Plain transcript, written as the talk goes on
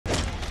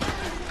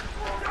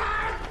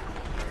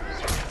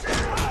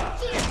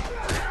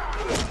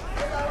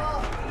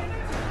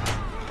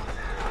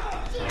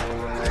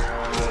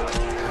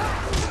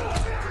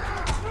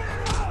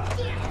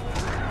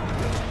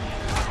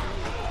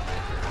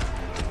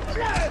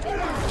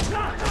元，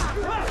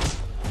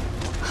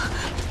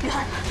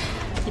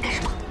你干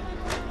什么？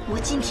我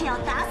今天要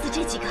打死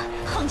这几个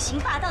横行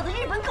霸道的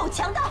日本狗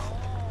强盗！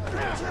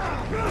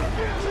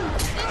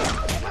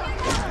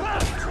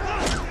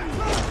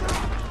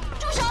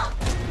住手！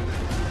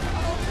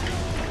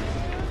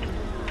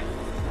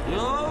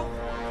哟，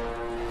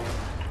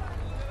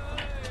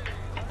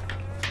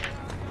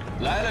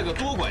来了个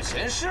多管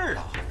闲事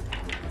的。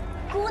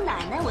姑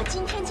奶奶，我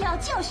今天就要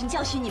教训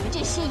教训你们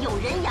这些有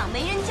人养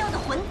没人教的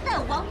混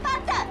蛋王八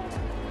蛋！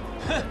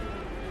哼，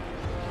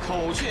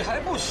口气还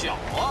不小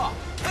啊！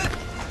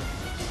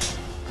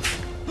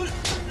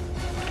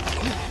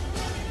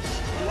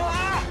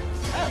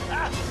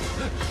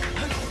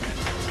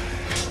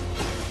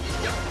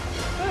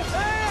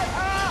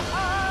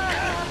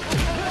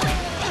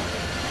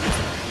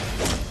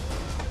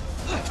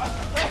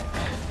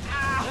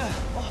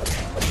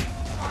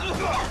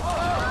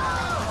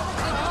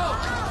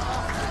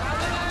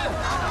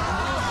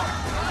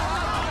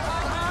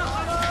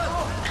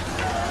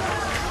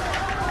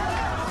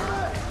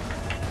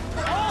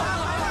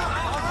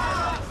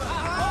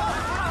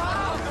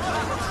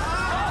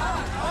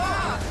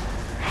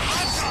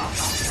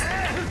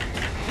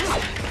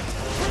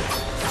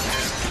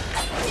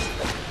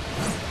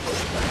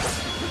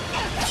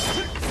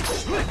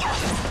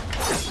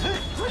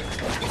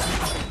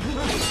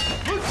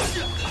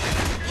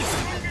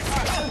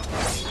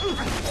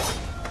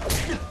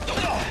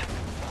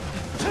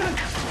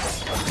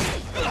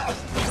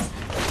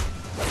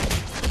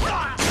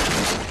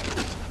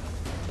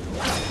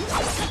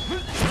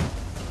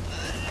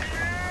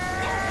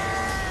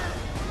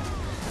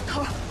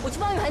头儿，我去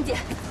帮元姐。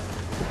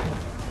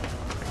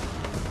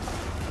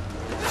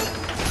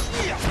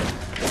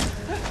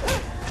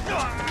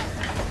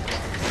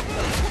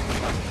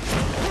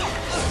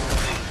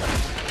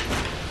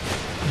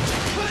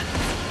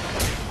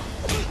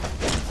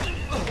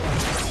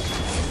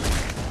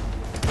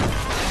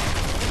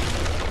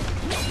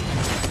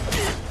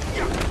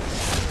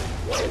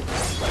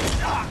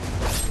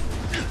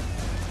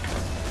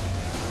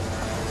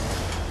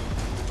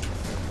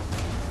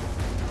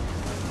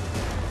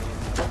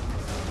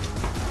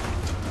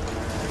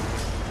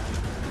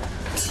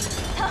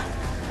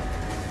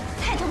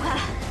太痛快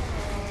了！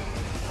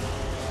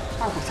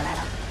二狗子来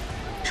了，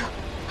撤！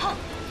好。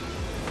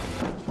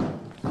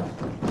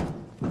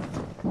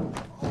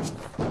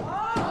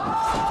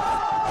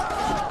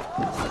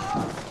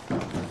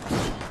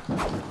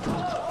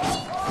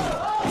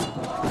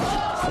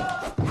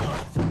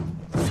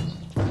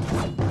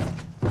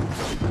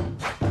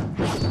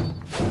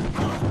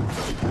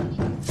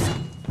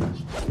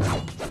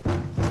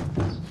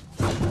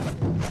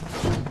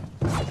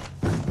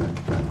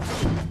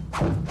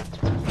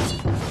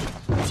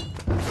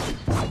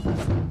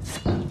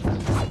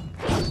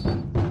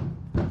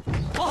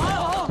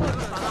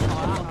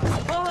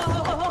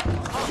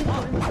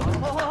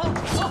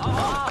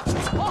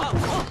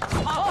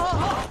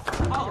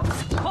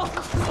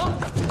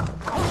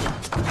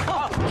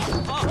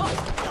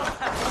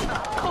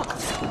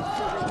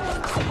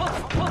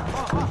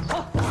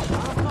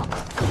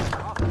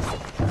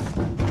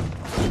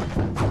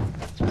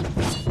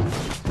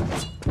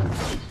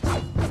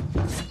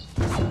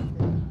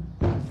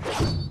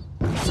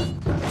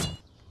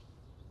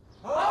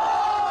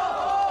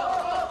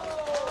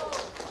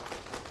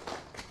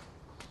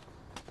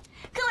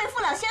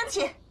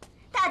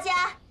大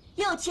家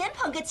有钱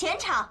捧个钱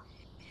场，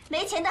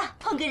没钱的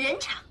捧个人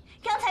场。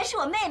刚才是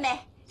我妹妹，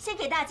先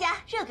给大家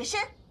热个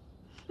身。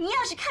你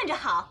要是看着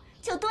好，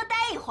就多待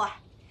一会儿，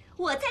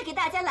我再给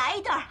大家来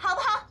一段，好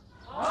不好？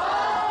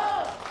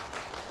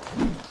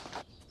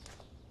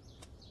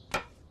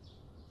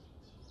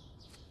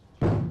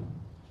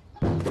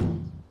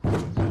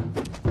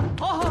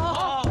好。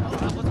好，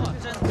不错，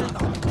真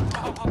好。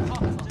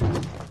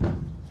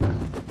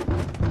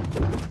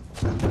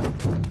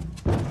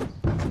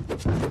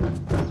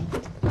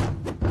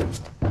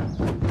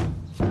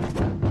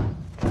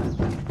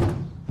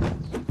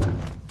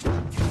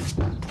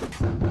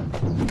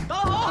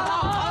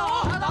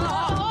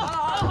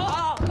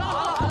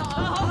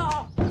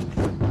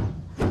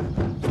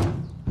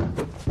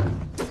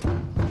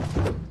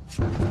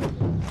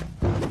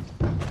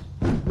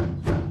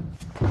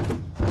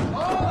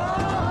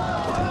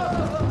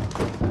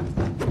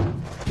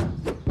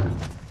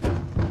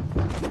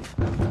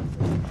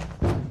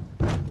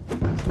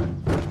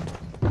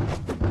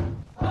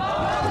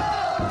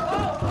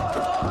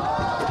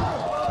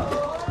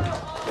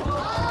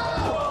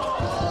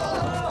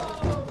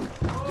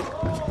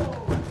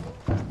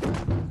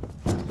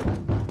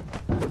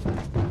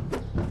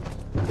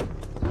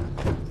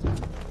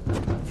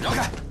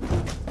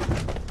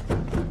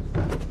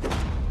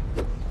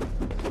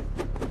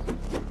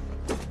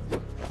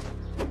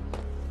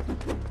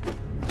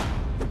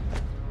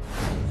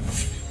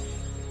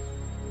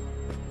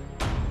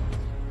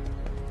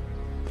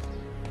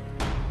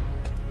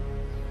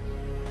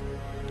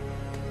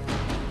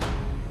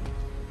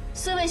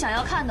四位想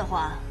要看的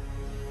话，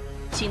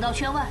请到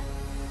圈外。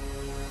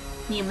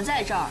你们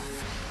在这儿，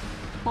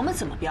我们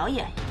怎么表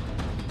演呀？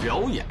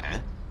表演？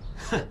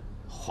哼，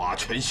花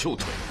拳绣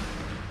腿，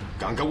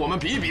敢跟我们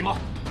比一比吗？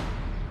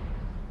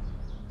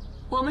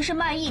我们是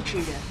卖艺之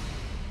人，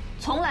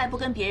从来不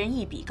跟别人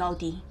一比高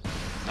低。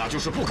那就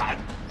是不敢。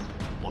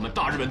我们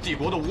大日本帝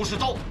国的武士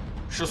刀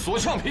是所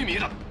向披靡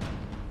的。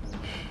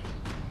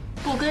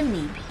不跟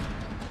你比，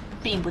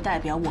并不代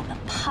表我们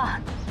怕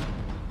你。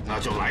那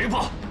就来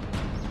吧。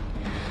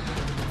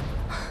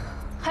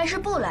还是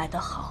不来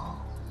的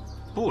好。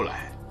不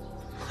来，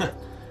哼，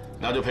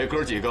那就陪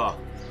哥几个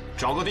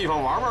找个地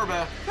方玩玩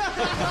呗。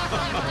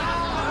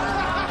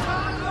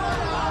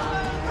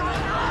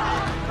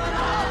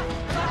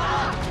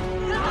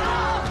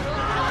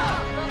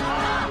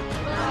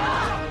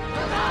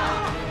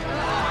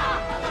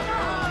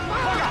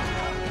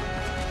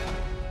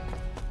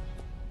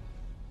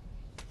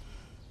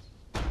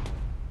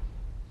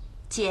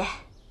姐，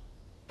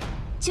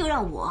就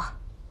让我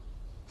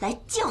来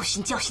教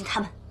训教训他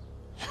们。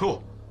哟，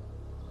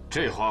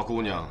这花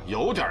姑娘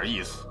有点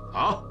意思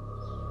啊！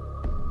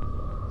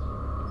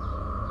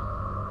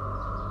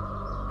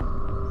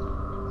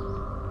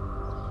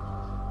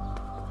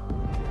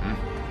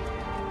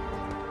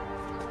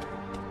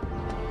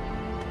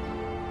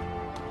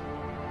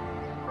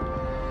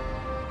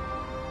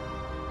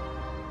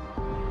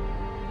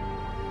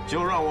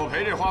就让我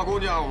陪这花姑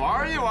娘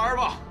玩一玩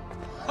吧。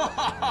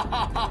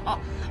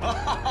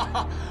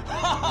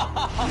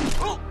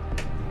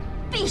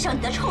闭上你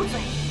的臭嘴！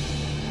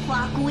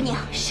花姑娘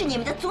是你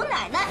们的祖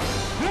奶奶。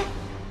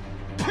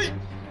呸！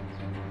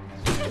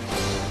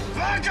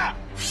放着！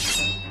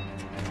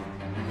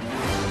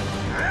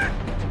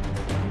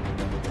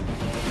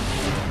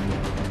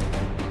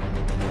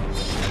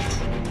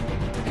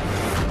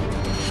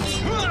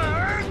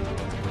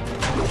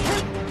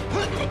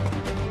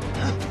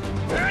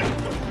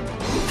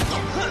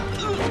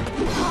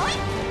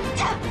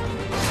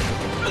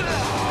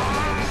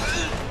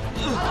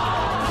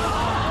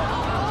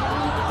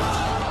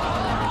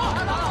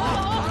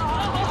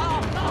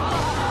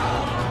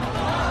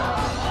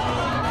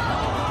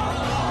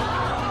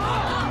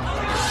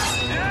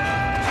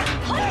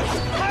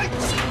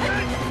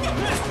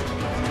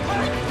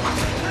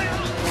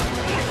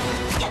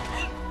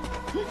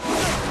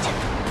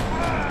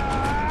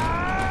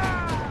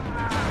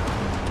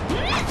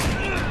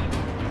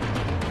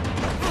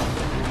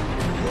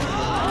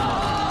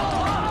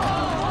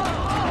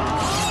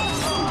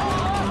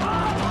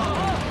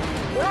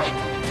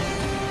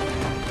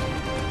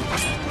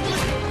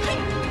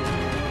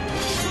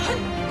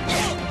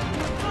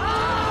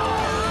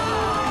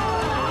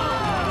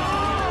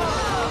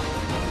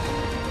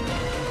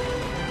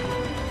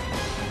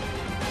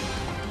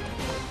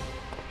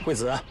惠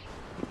子，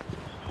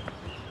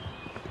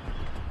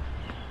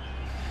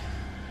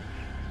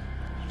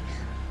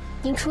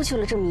您出去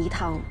了这么一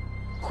趟，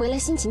回来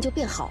心情就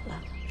变好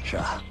了。是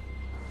啊，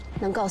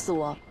能告诉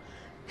我，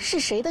是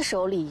谁的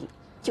手里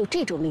有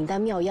这种灵丹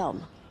妙药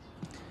吗？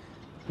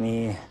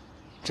你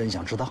真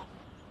想知道？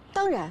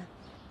当然。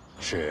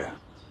是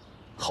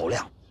侯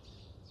亮。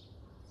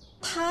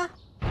他。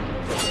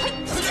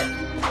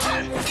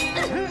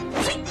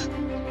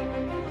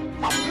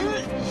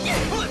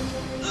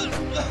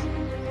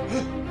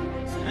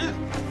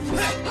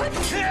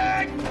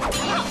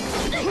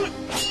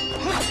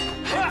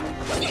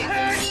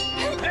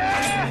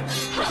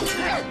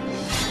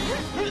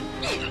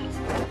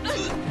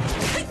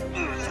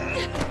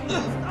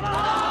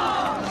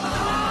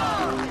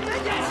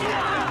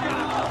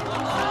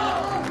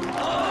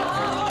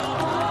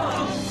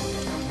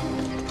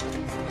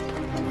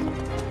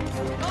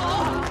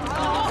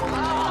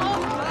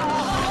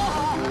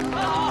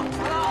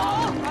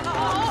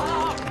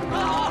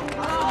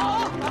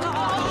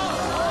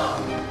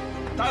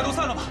大家都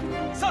散了吧，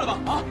散了吧，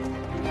啊，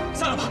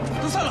散了吧，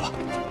都散了吧，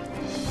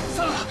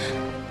散了吧。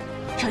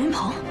张云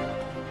鹏，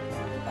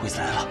惠子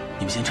来了，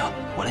你们先撤，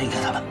我来引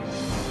开他们。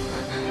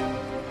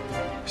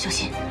小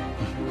心。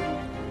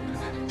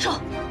撤。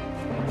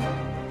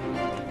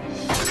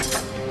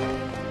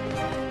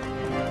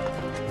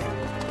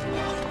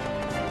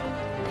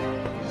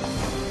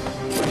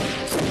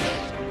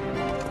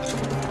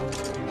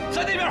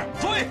在那边，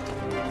注意。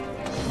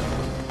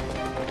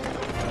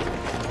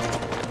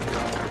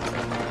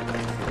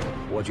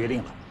我决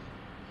定了，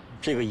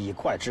这个以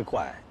怪制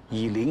怪、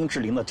以灵制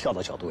灵的跳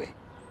蚤小队，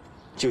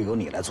就由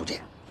你来组建。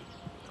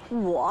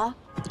我？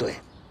对，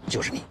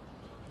就是你。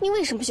你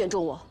为什么选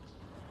中我？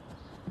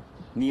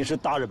你是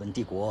大日本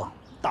帝国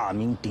大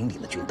名鼎鼎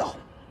的军刀，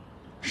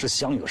是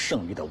享有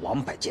盛誉的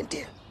王牌间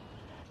谍。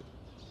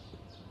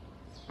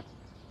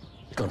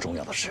更重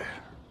要的是，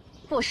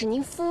我是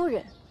您夫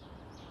人。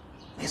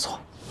没错。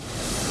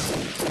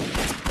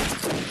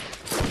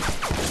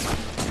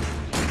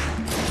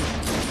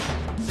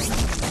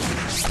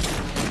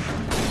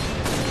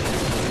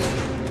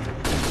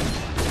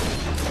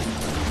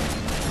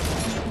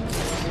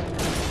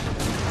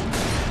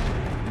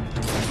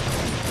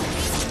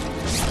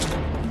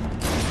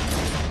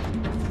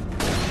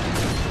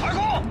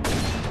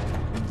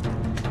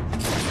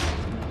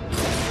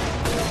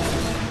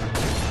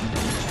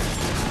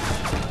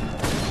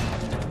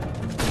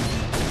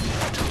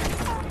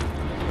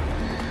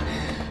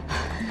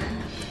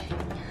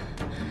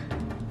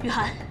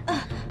涵，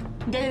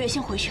你带月月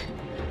先回去。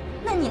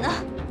那你呢？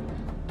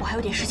我还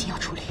有点事情要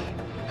处理。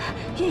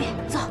月月，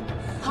走。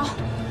好。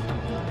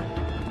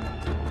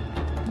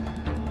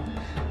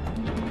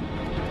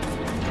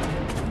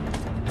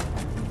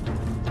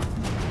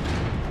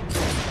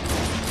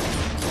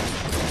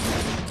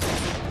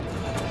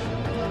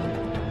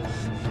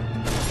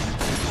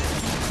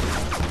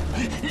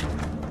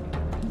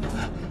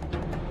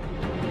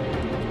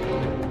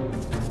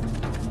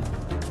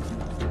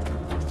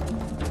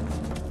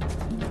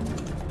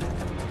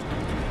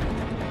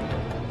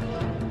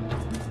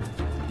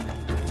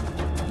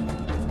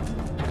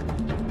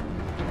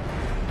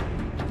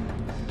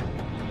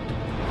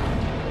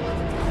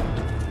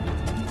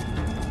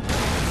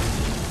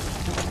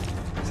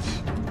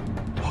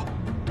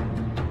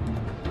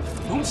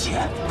龙起，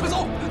快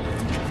走！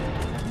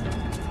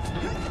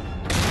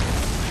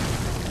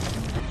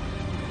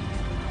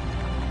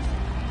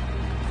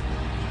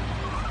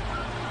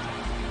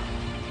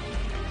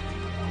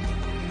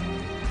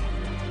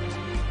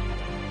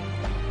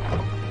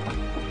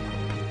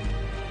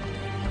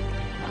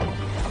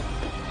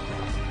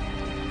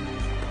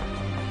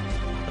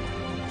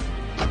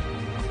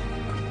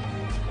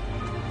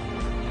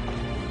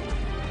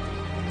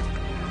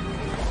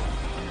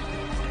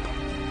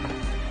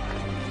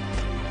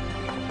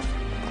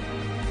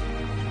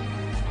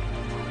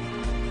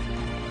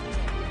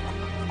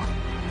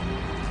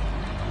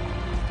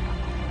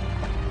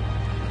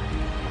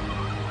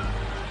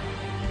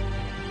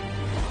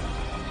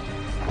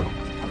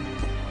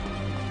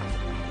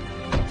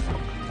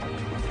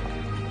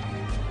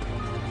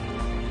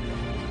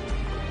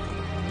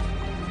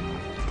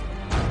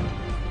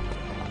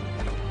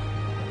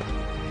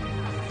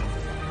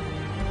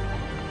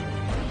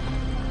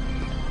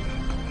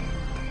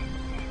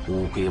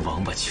乌龟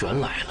王八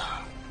全来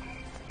了。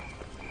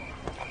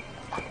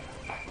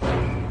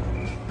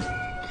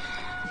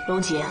龙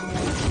杰，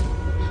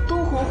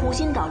东湖湖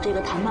心岛这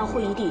个谈判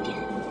会议地点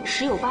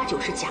十有八九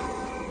是假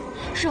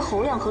的，是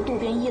侯亮和渡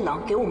边一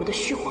郎给我们的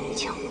虚晃一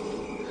枪。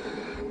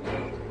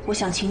我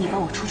想请你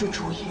帮我出出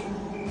主意，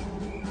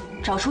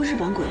找出日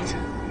本鬼子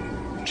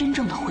真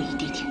正的会议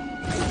地点。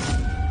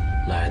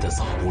来得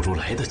早不如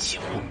来得久。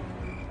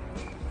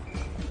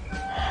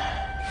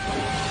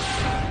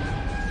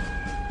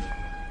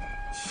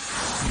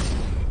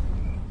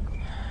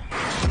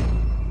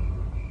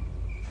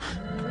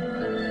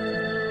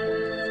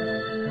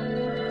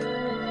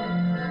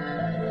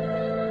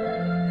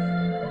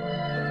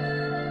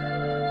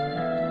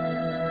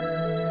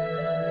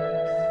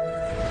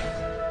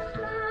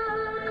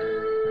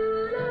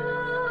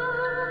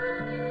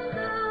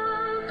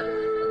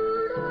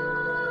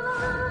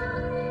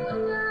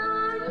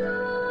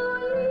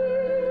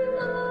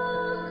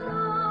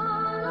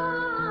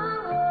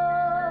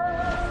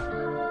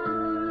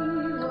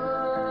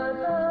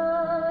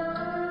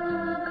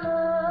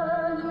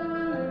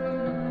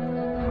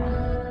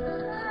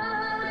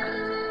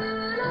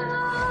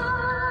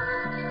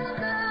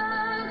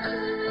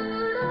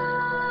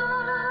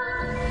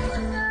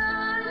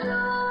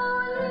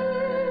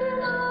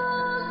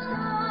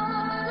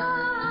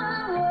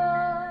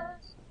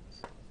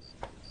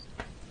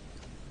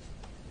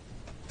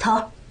头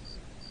儿，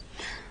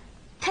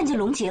看见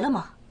龙杰了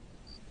吗？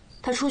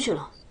他出去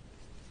了。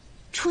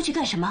出去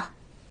干什么？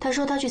他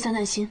说他去散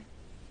散心。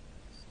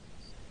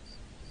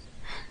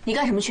你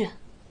干什么去？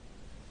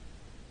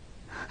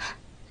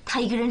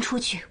他一个人出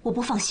去，我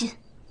不放心，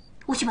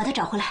我去把他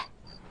找回来。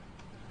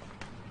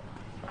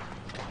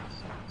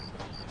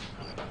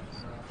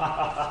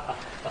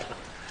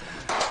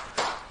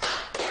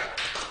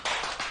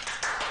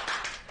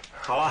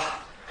好了，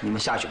你们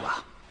下去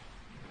吧。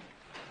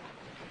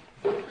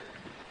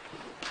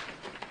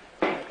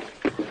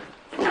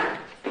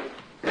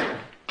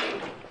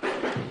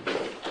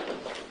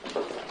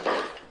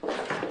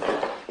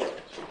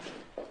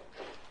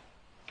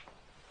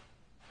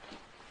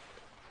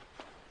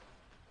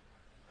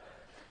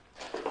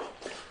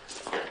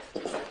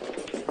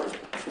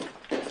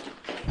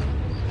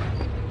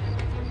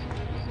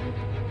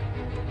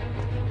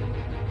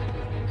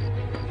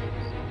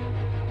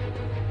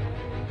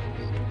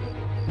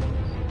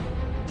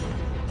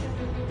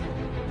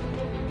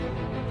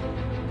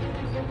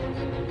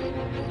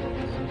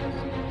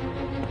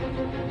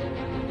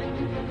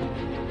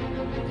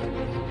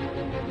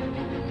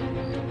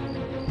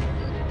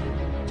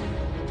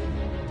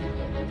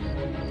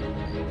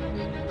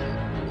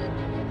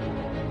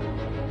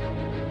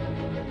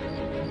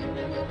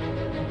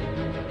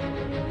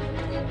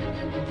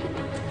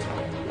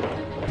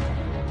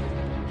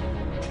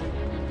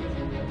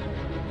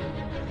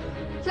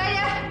来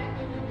人！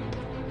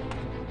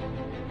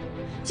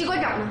机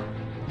关长呢？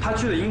他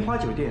去了樱花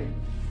酒店。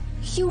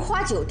樱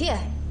花酒店。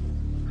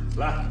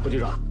来，副局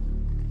长，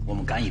我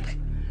们干一杯。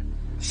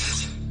谢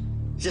谢，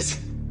谢谢。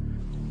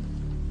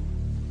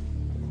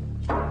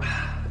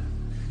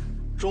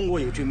中国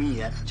有句名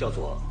言叫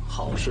做“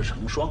好事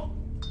成双”，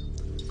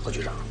副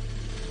局长，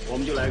我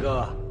们就来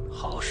个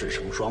好事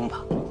成双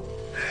吧。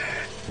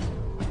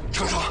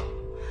成双，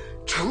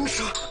成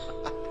双。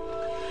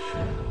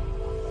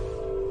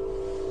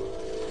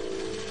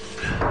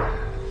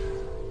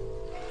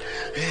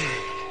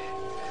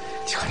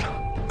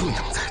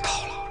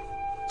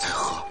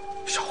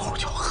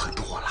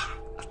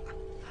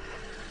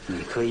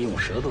可以用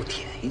舌头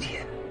舔一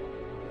舔。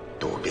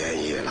渡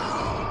边一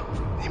郎，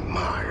你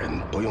骂人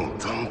不用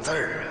脏字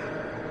儿啊，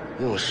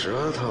用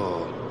舌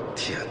头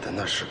舔的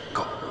那是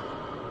狗，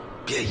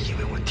别以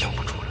为我听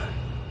不出来。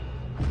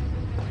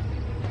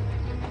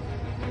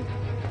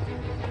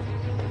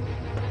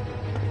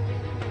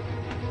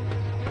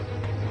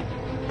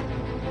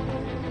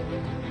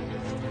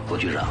侯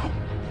局长，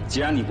既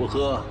然你不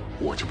喝，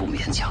我就不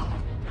勉强了。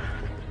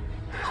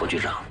侯局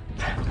长，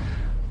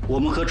我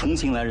们和重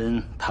庆来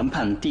人谈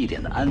判地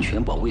点的安全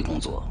保卫工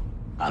作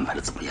安排的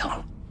怎么样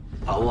了？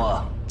把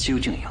握究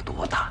竟有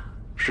多大？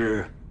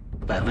是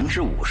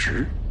50%、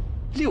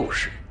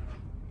60%，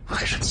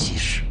还是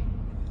70%？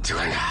机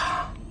关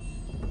长，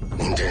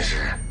您真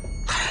是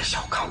太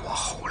小看我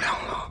侯亮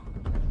了。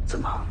怎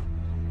么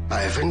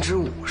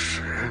？50%、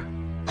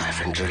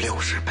60%、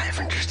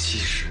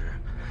70%，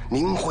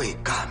您会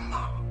干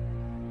吗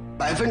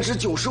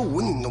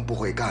？95%您都不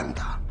会干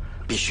的，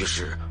必须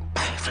是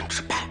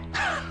100%。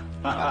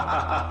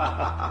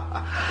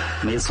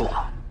没错，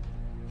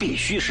必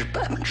须是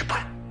100%。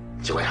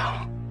机关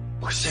长，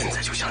我现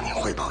在就向您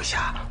汇报一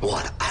下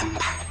我的安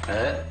排。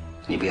哎，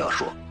你不要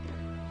说，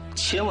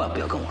千万不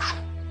要跟我说。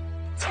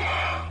怎么？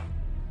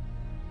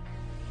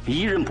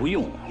疑人不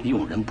用，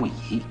用人不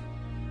疑。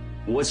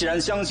我既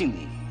然相信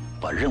你，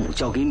把任务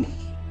交给你，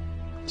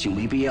就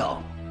没必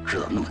要知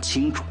道那么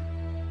清楚，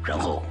然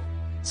后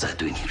再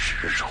对你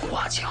指手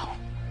画脚。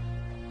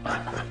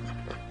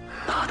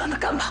大胆的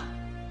干吧！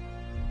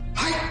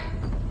嗨。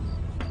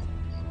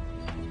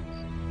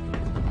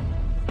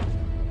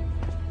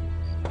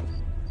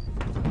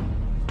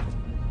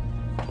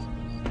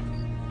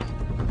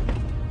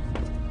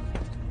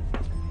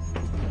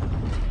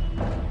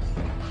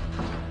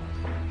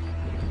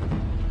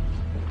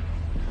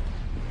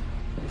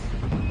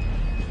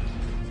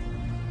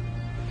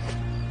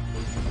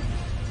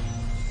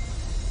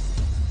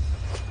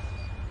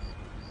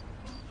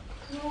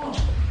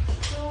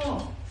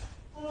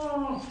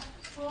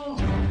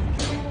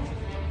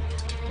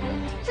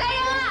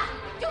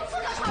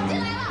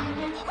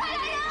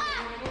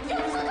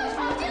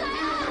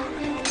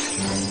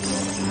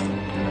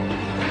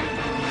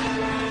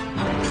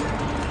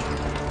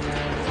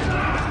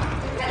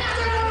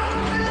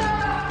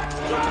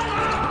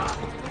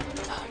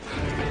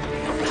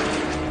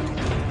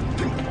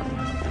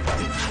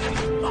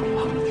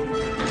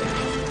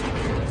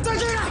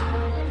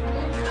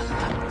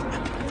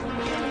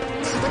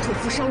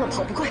伤了，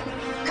跑不快，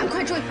赶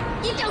快追！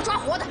一定要抓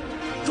活的！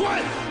追！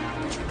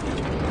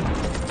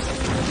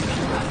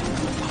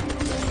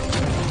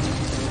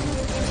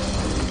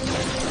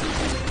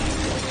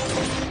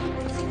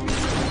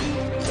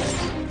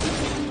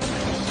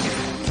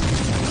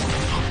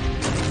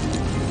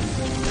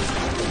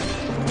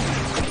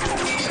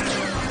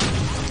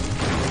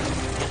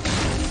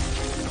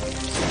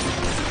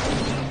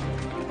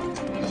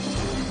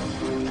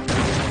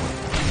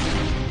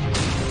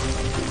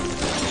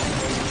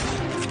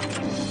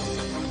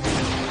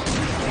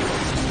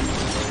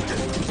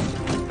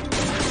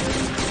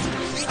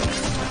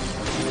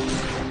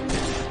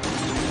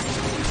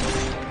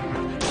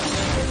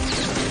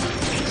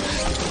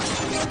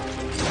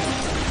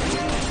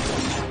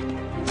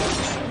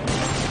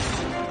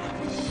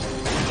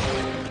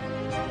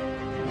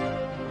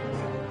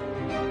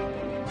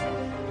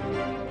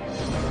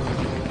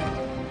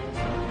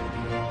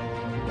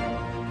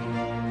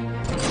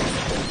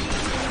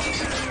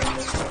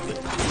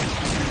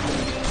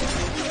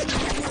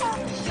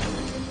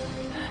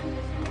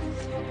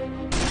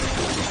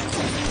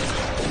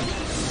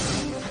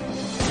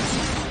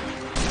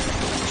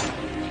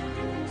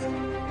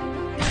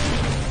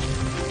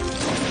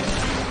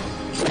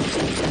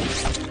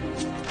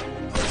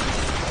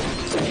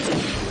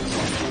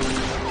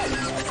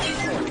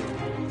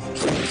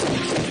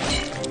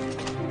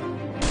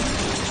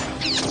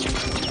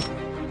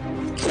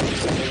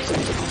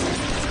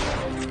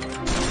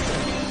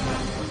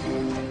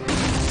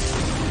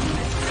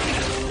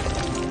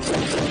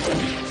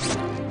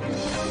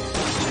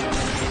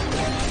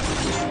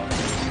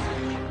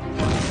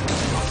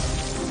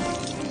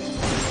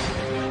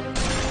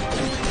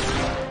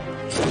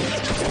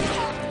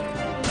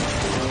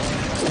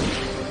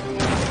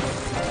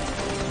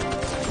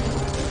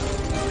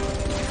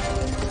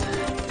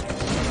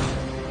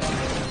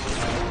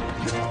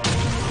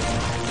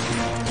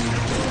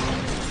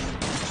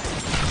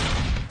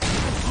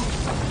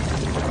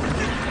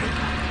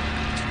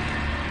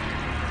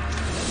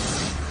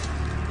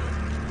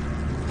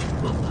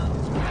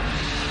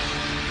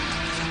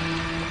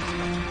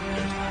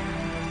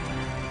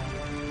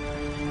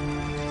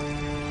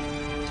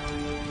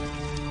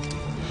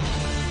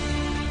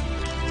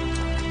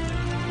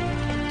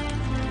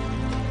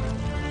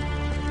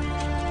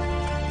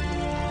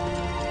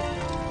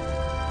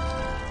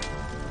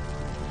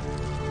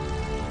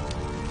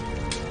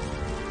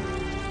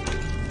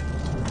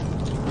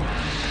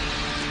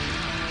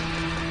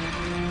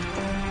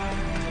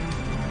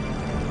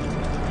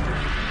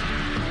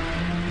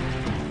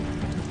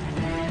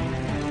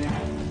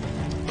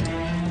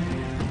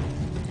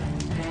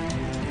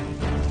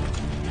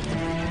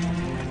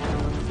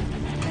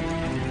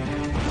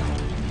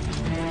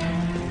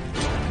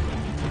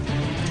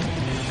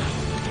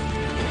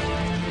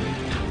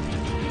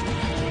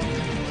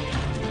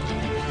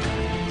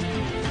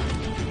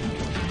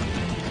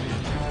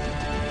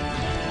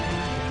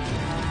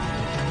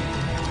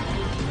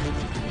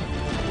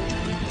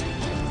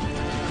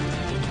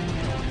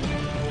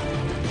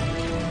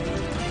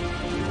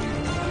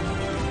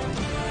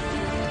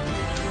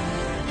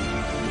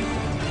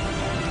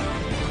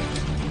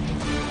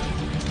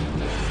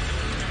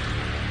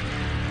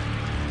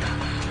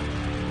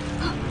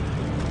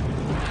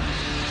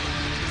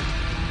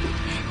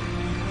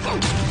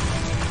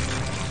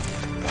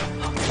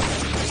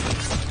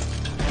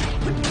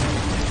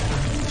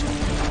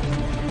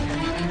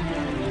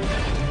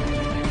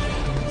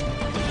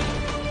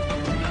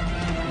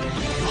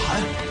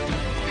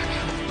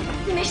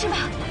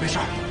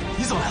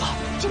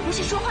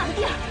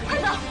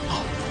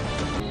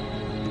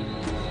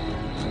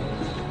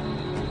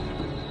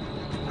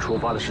出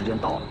发的时间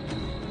到了，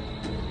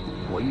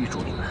我预祝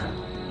你们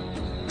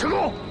成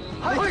功！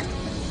嗨！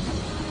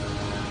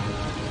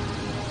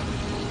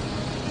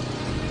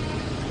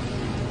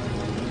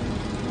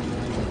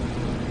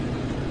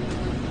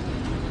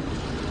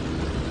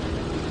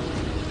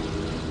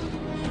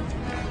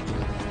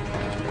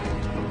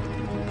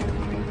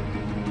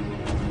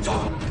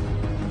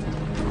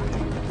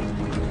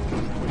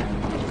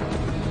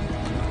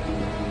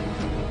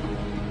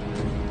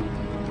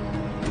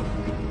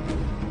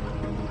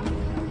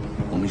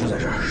我们就在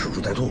这儿守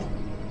株待兔。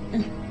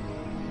嗯。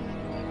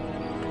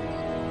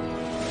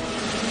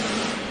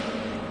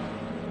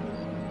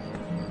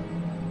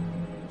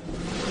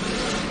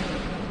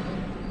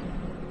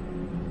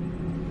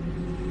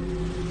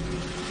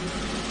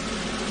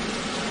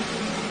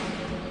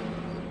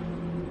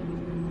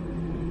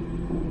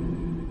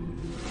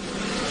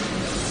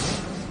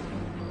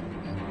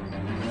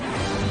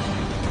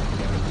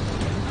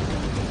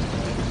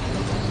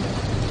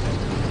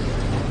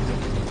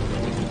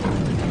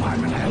外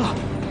面来了。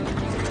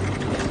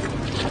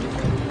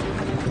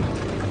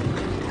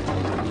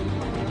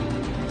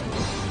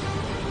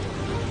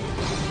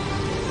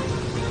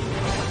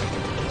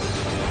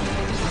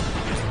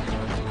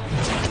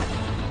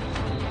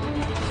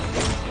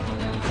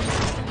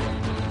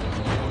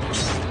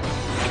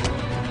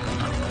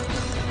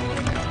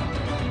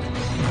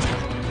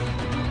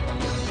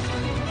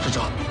师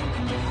长，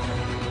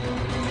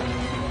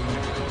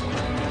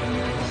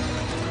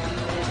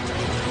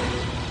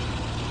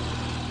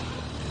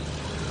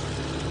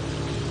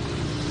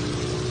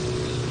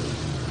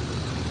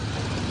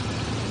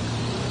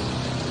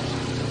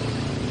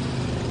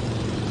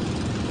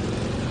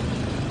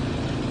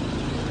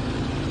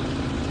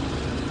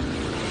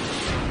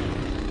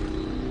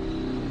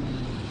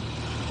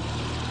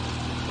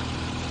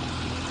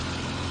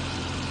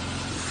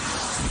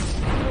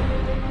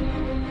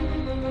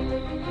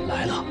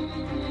来了，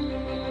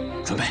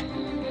准备。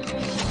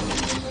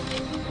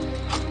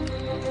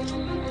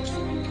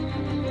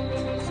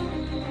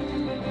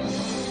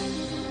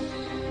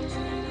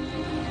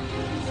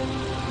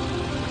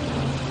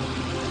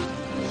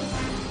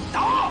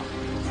打！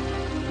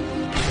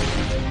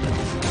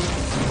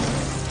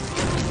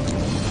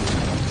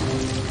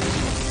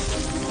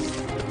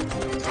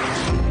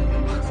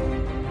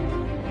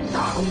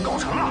大功告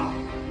成了！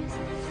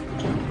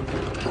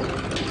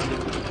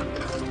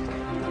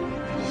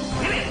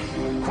命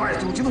令，快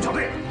速机动小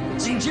队，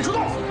紧急出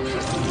动！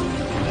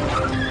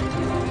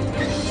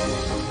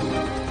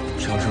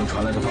声声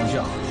传来的方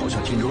向好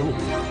像荆州路，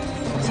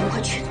咱们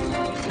快去！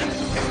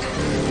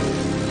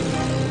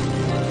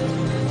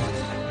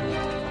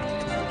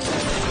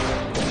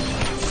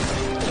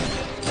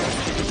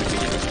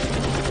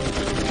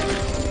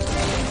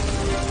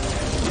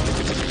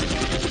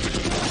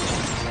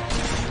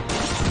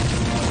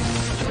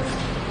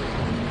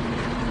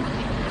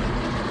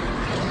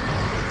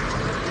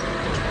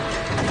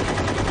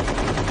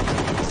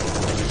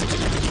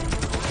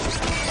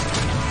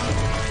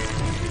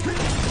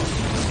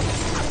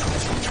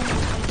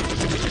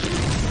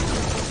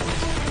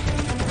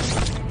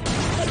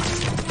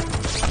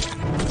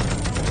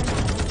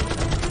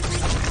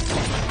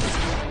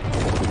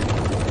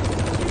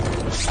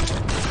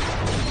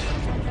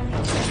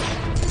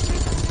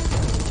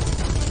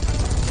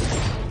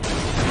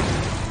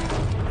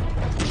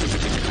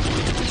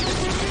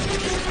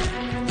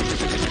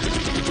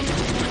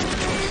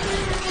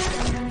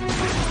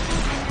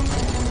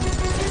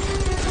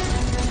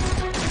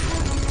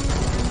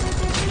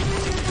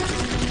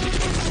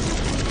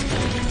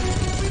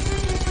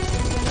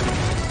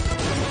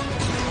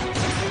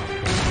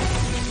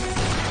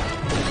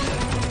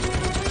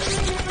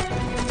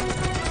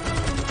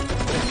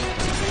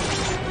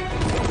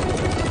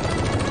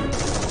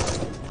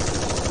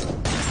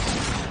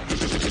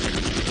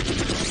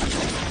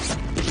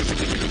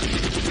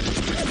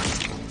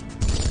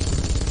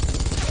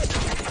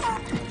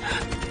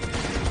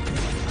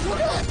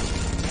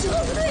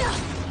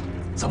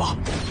怎么？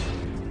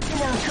那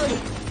辆车里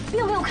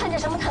并没有看见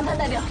什么谈判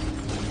代表，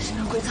这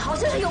辆鬼子好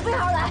像是有备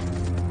而来。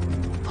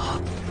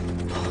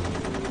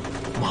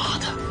妈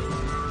的，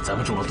咱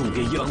们中了渡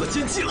边一郎的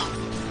奸计了！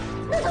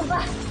那怎么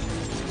办？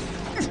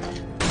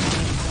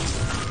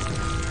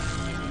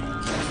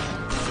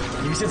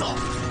你们先走，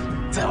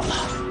再晚了，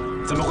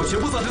咱们会全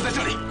部丧生在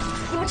这里。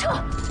你们撤，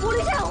我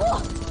留下掩护。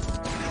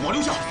我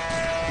留下，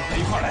要咱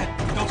一块来，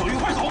要走一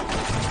块走。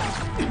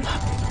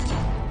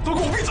都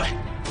给我闭嘴！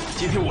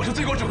今天我是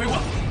最高指挥官，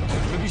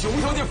你们必须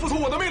无条件服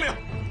从我的命令。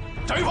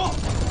张云鹏，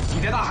你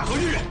带大海和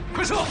月月，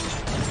快撤！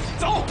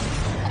走！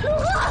如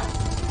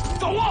何？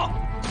走啊！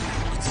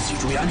自己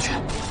注意安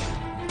全。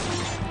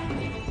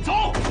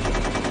走！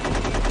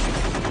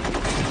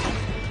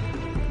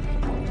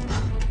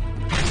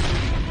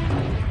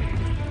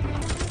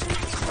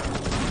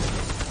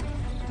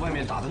外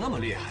面打得那么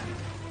厉害，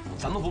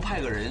咱们不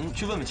派个人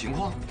去问问情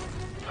况？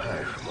派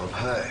什么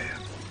派呀？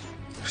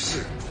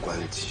事不关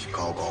己，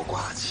高高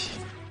挂起，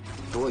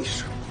多一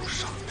事不如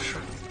少一事。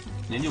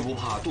您就不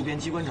怕渡边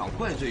机关长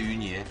怪罪于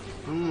你？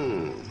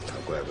他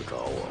怪不着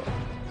我。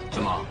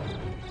怎么？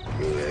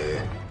因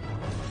为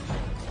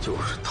就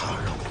是他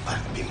让我按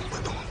兵不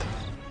动的。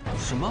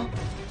什么？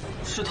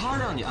是他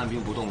让你按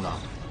兵不动的？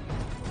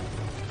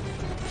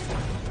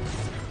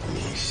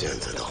你现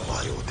在的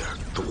话有点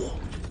多。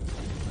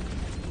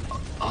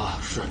啊，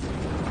是。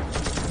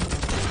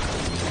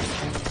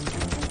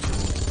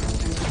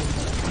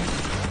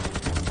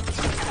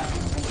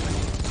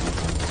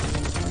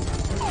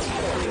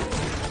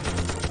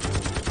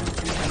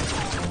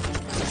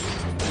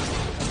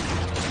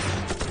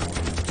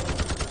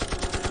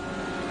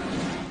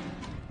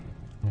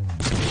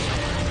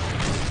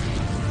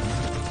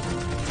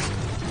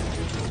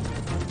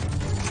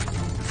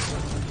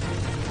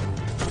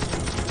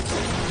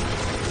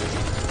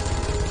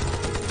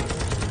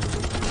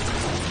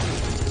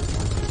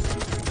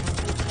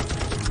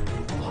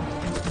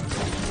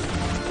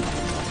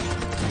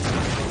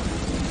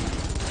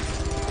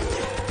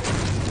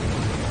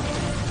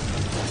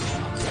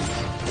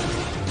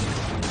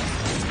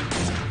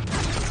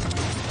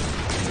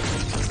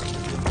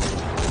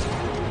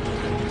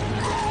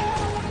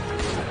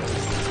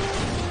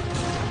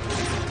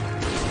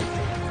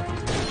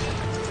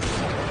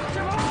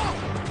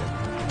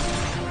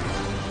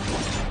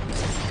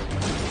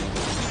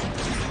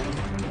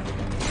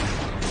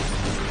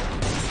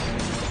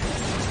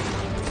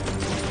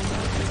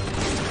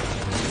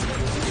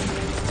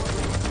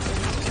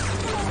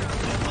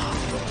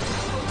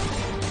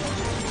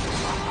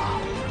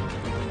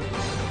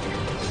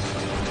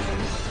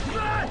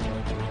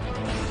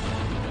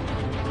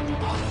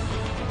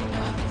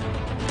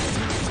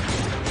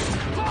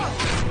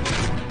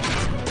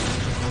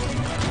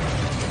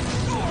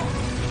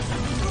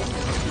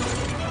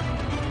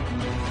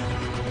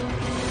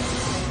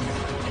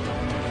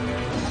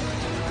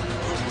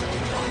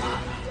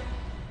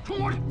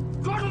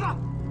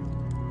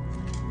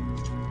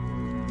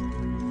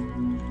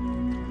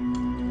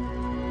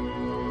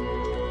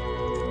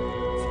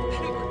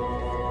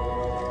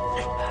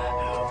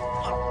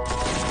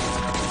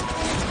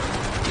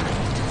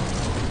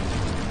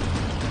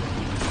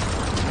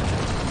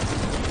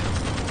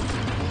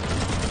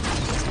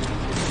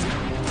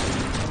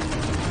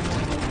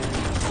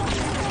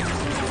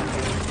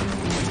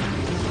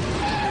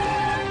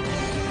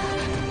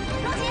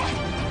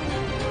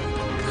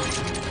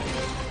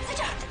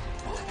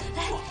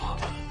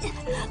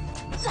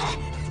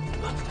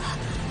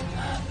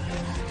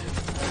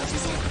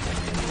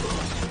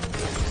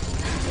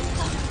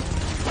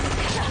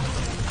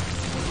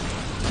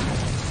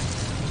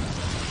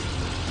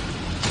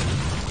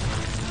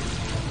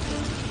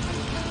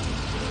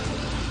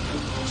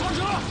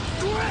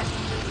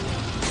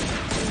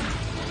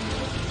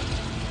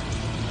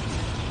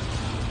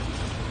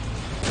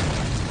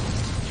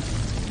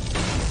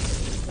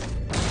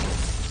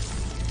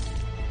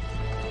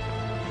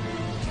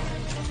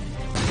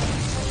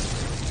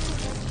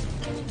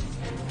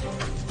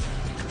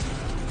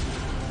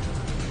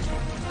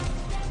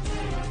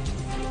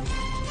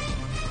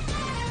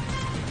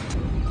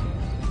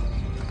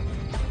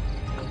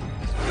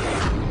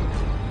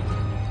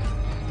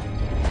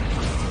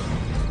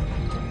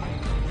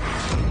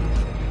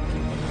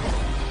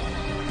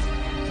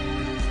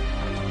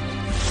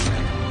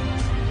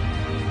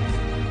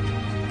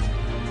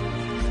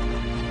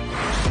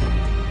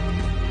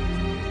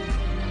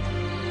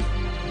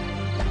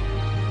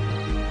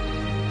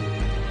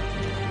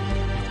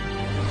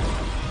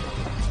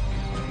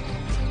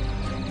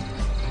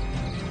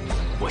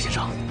先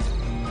生。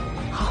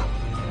好。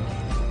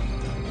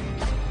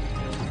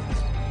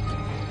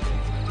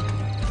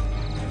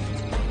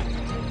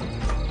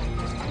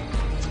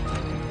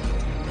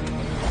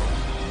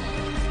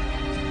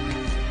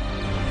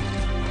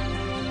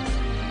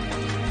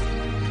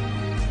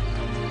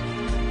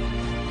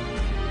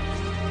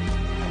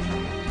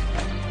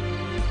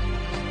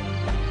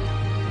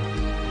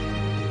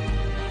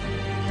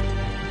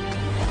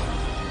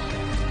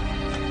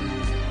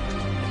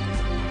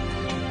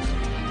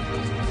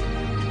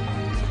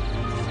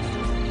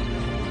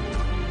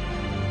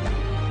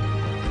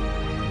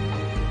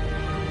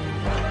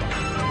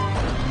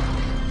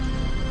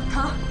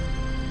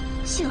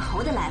姓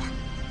侯的来了，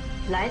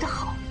来得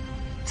好，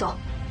走，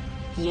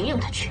迎迎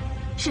他去。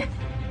是。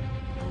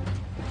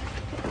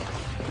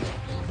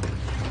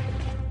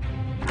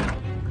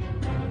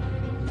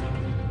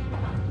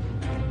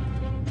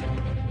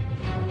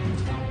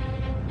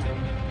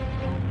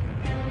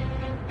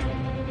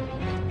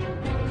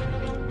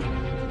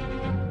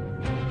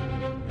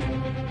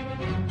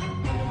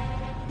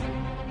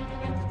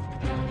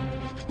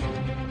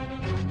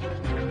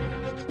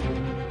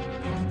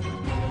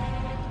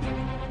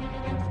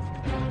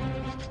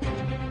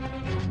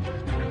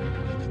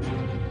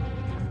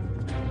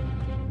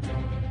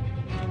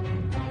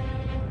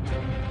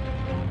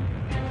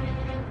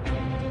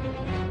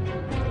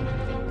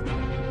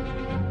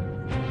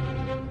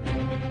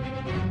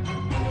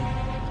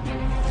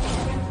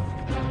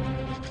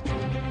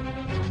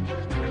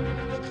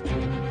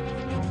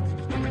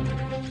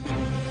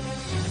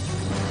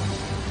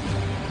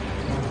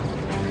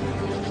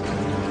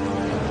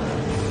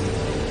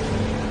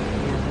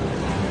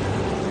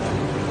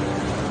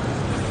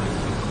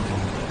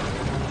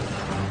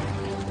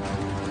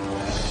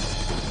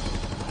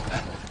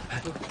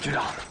局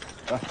长，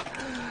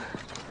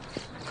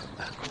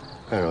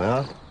干什么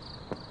呀？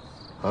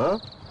啊？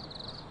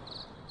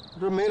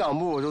这没2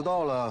步我就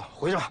到了，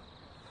回去吧。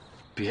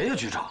别呀，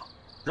局长，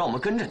让我们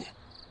跟着您，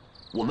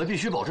我们必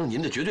须保证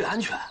您的绝对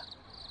安全。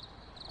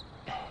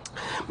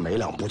没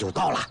2步就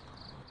到了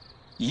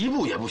，1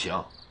步也不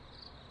行。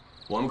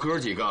我们哥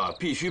几个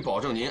必须保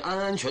证您安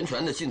安全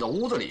全的进到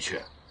屋子里去，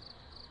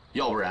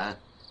要不然，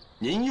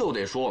您又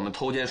得说我们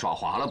偷奸耍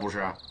滑了，不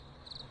是？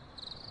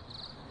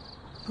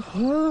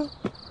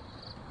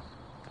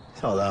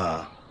小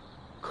子，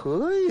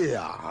可以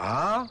呀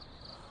啊！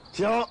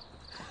行，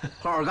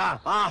好好干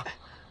啊！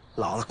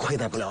老子亏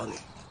待不了你。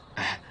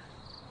哎，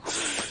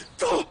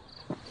走。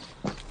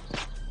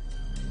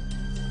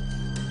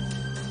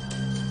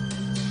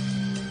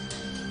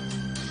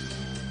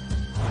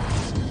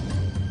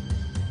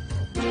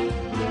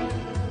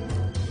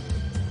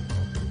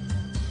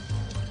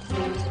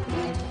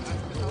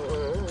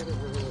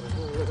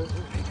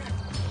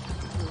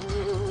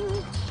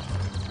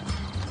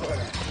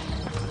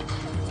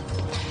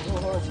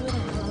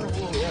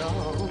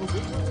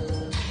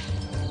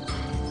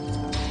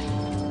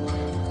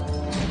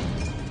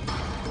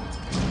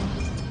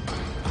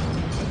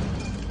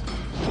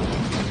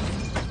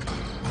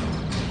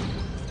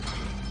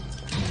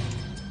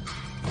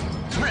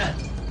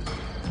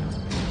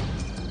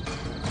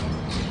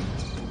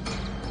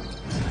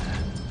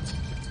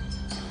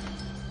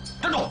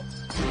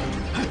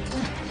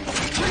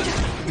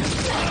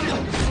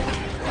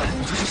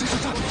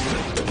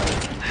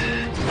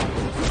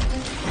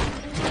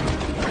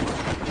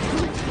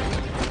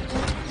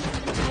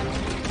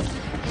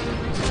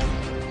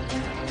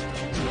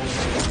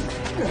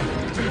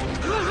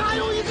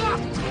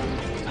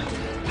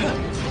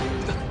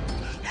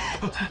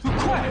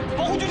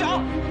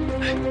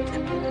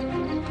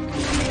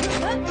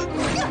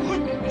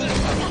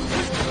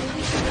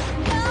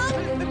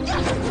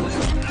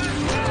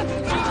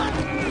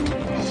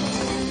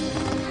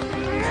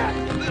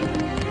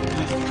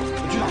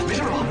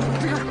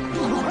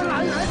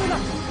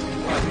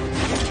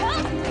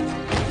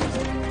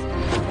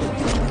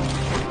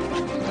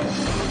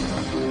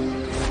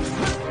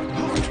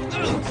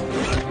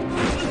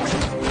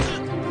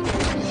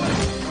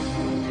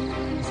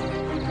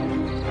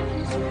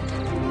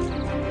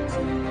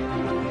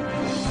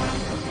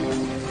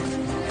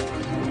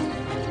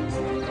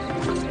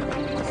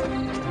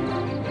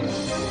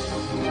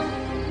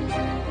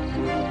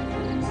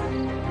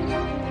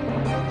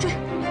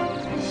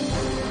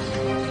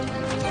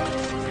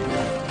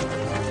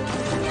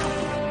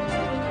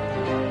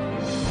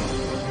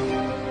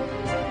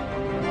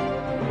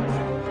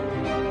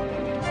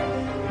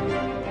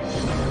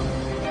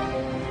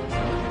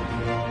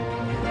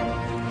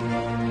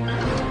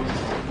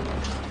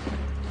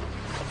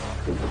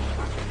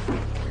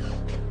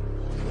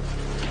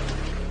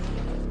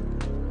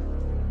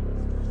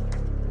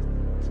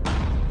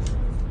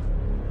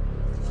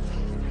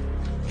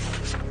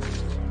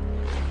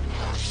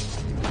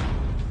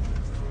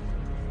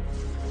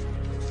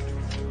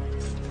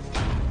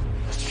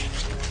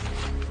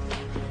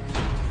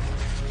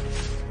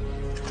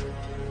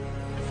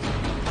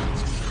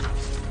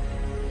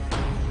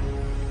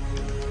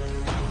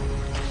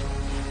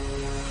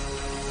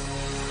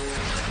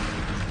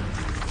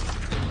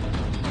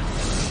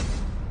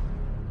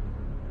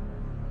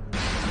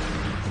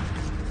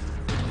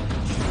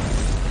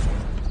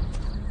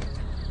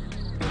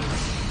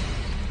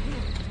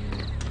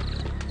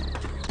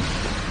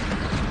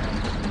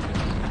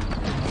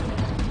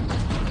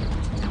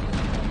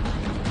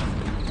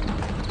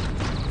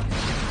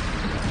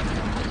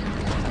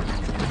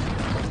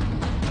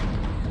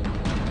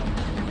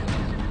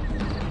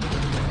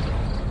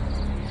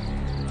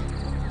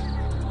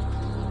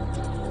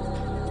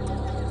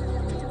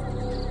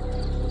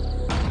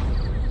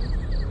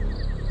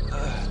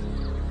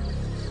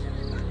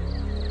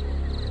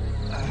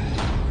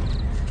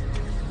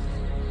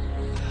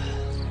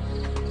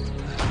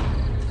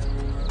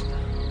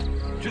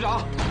局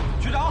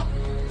长，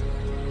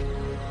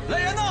来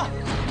人呐！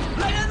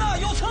来人呐！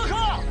有刺客！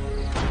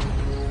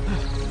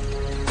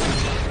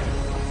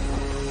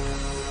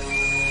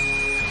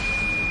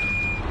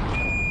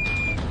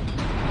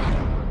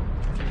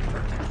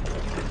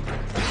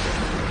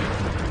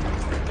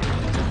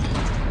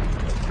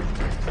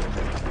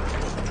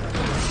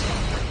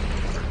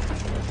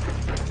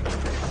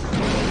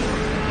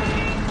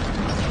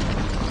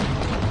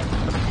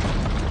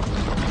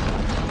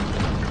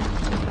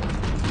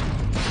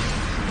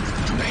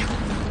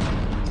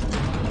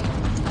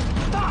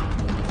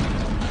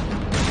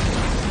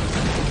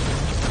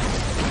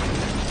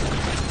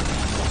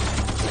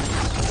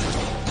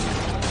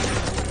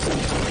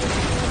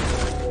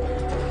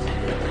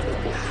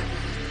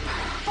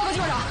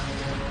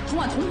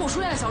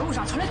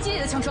传来激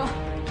烈的枪声。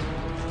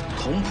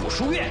同普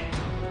书院。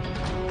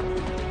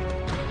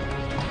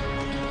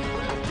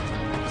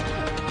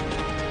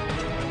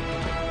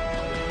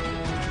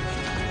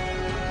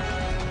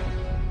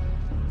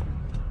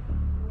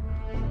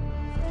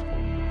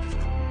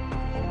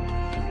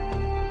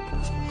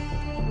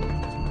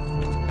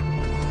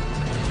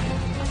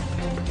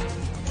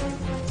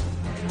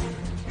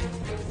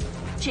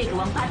这个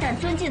王八蛋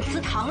钻进祠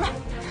堂了，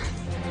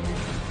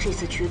这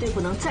次绝对不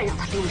能再让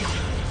他溜掉了。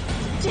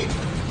进。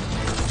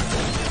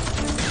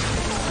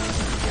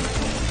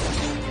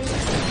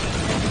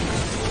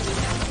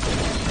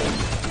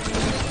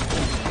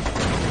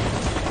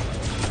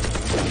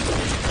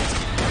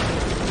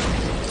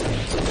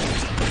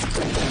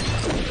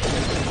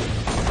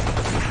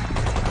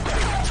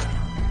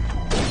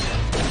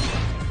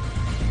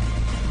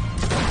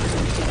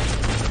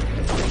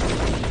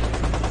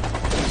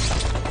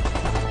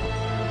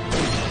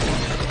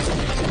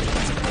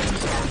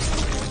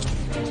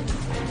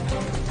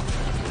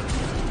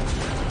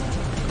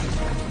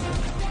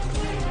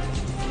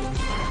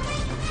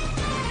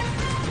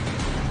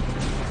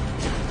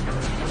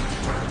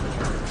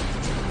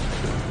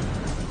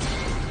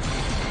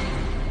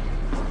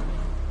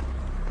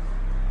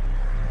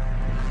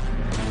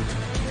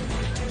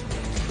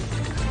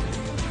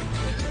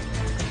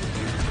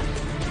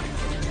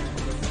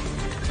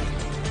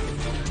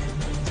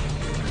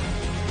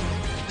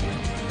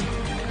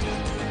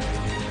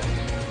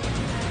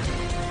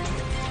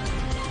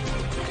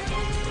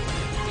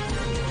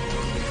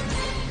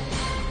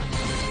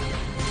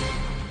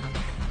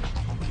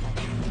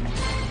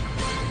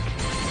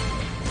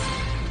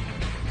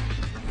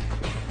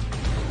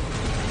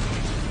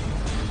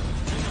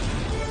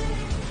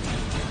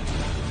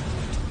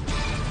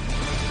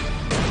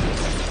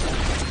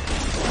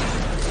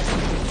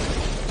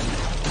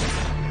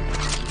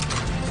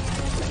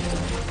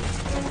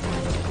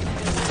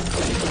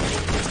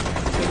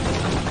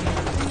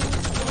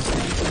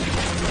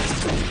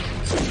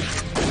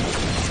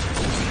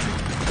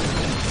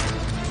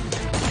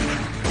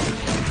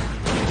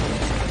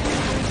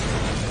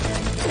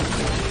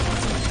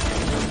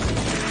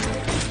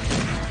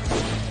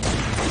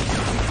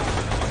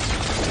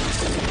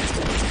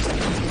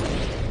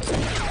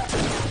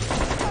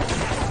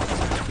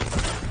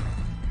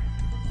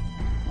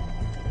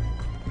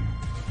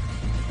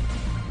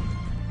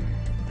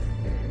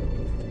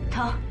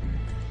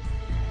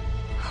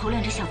侯亮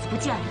这小子不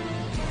见了，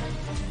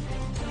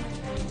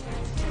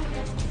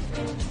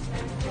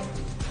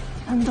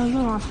难道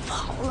又让他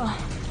跑了？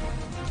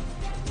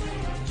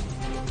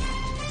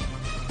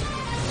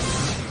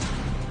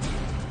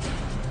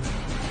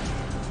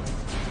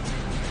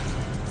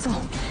走。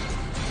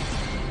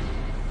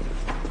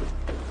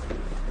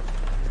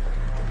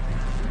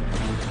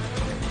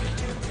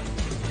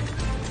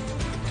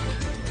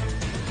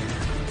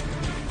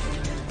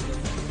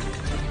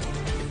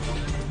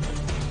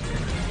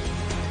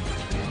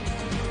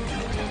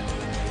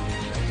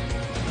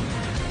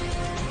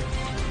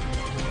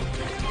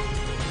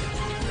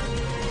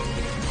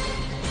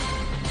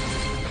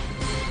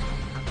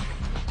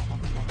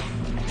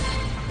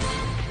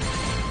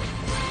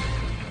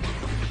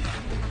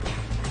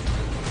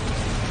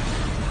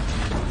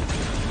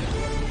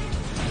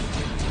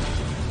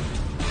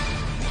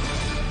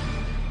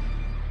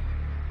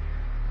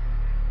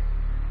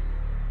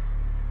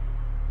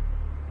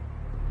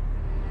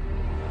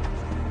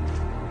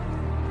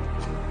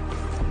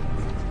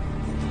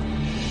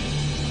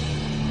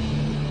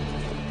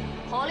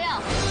侯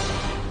亮，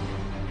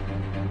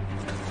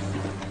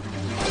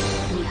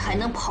你还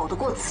能跑得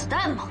过子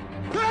弹吗？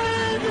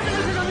哎，别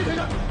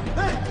别！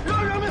哎，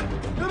饶命！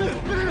别！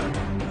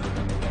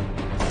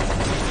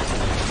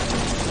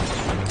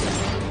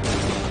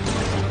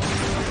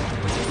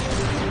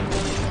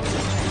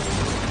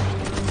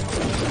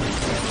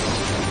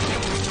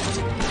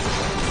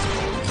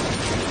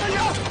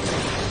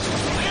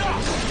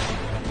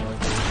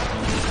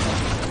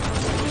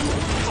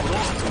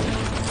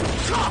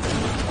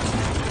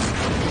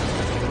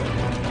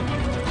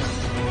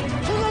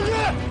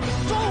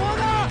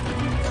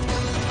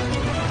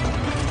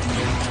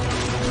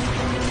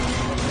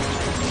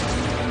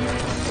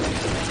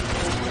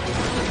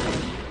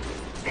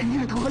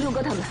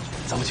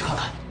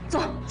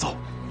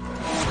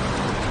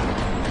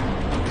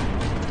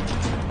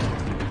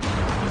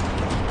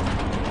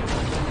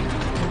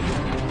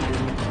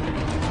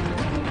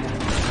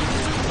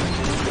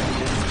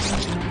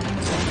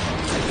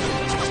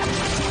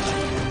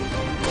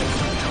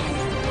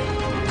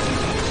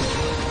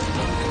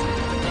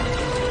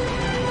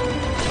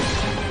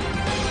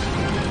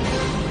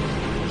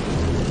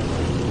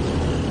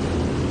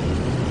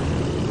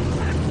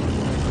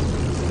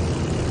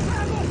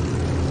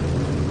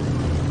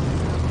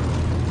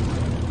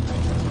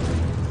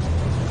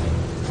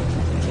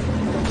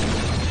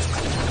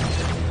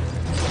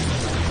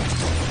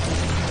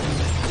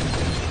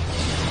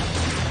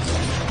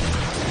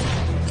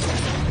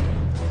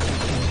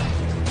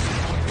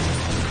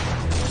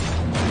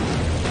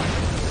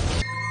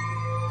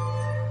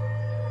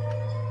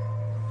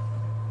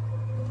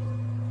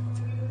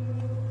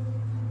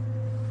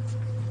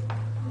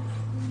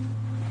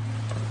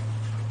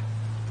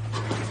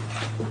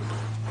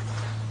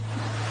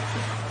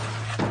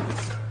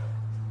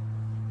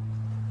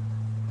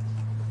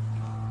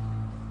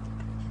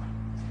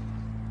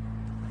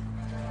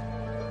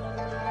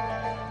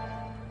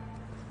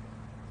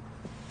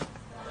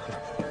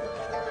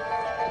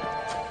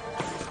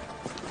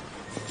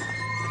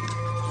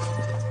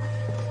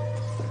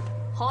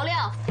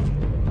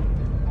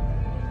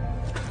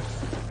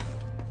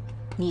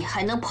你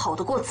还能跑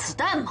得过子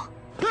弹吗？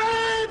哎，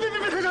别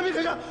开枪，别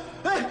开枪！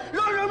哎，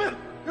饶命，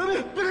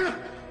别开枪！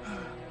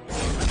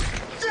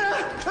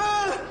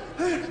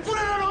不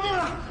能饶命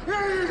了！饶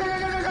命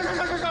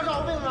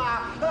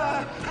啊！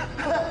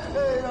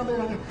饶命！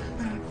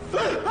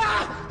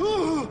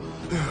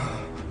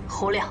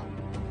侯亮，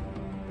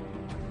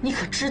你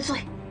可知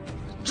罪？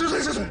知罪，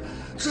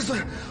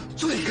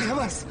罪该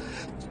万死！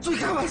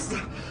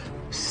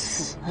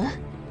死？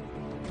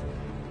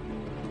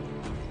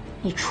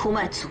你出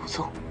卖祖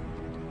宗，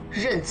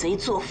认贼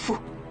作父，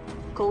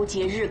勾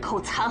结日寇，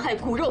残害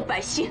骨肉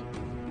百姓。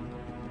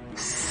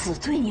死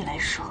对你来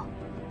说，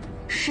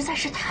实在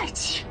是太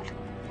轻了。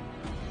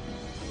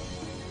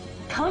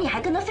可你还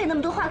跟他费那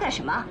么多话干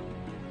什么？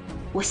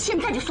我现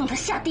在就送他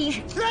下地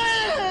狱！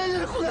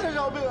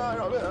饶命！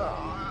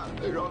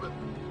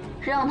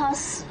让他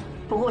死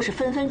不过是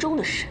分分钟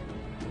的事。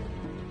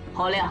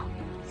侯亮，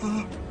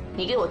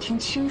你给我听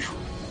清楚了，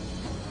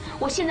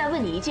我现在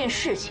问你一件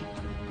事情，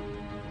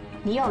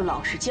你要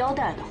老实交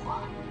代的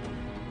话，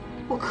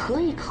我可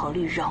以考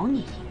虑饶你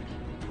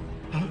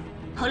一命。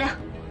侯亮，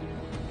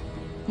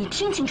你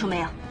听清楚没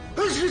有？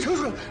听清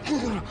楚了。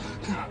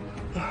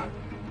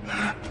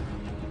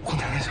姑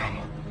娘在想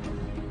吗？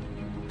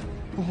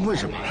为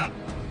什么？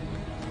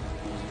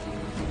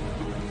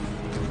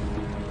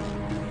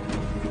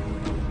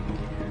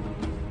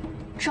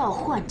召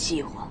唤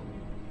计划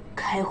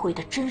开会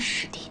的真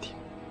实地点。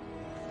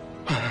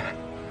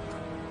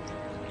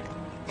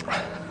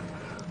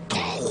东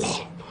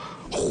湖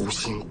湖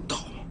心岛。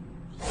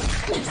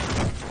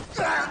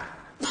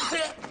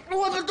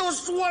我们都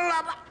说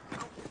了吧。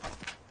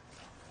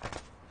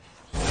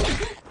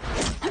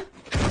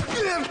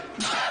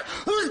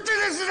真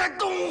的是在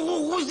东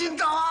湖湖心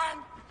岛啊！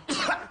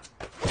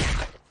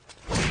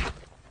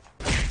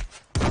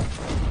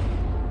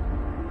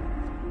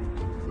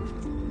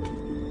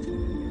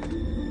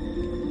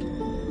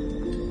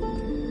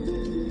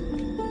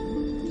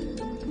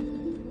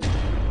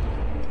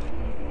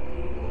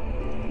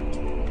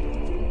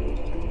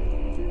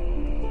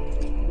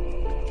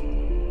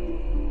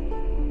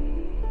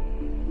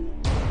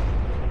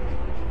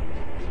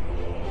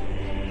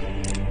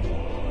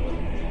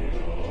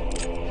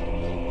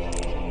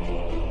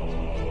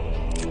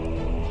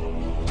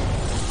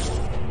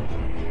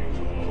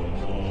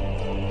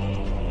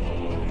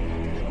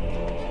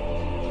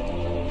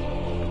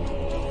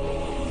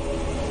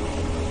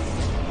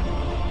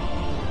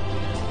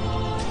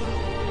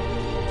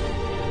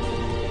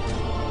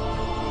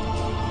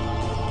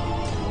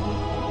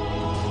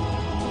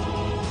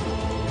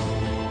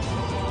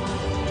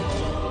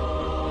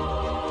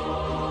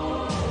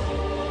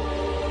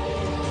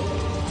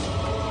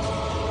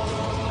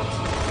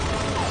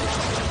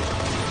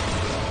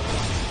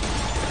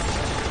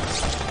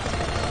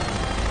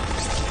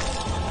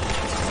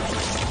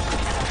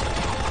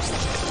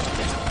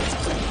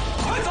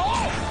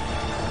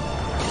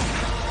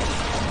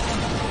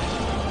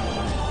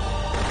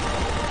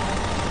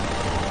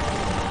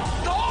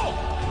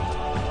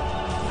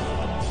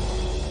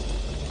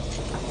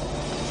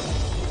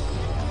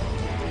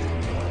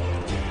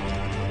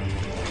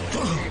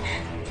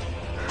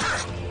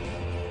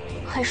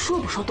还说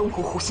不说东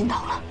湖湖心岛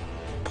了？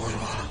不说。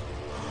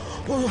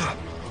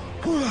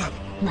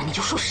那你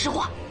就说实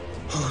话。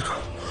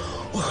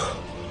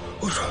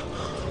我说。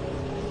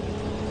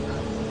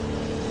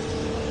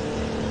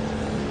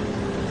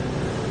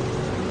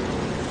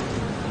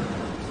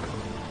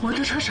摩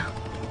托车上，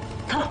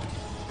头，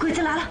鬼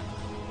子来了！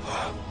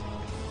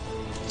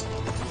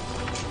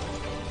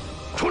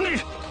冲进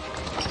去！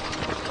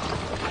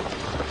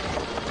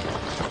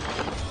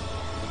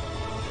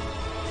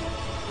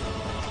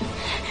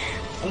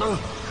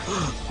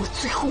我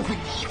最后问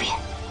你一遍，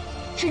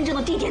真正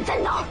的地点在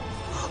哪儿？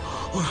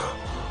我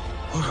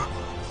说。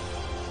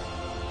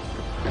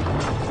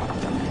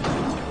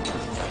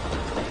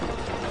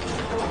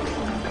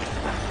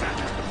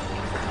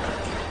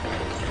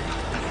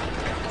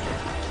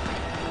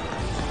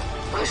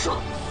快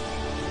说！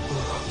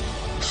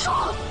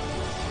说！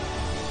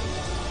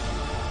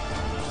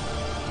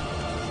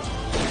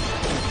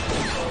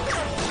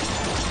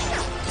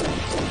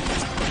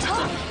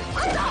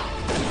快走！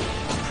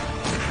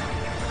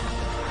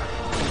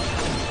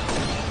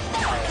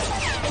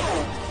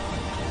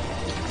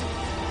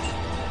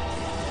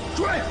追！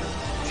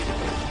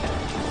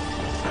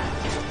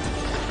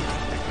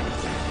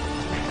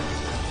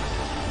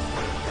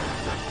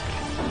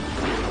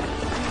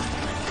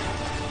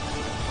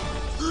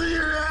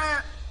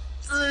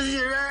自己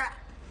人！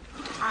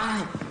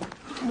哎，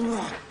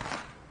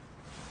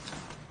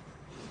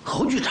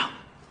侯局长，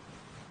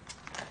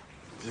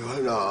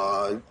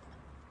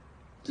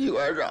季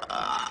馆长，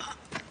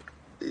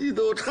你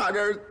都差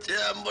点见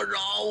不着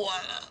我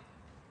了，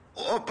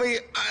我被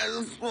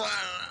暗算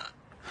了。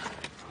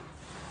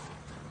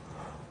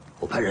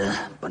我派人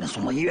把你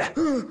送到医院。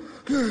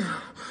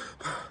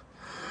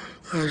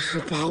还是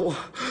把我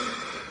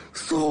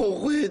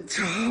送回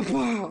家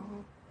吧。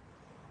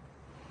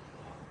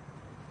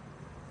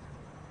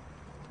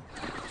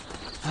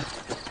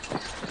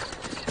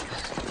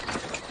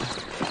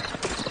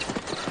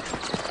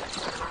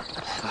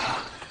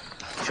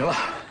行了，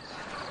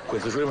鬼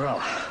子追不上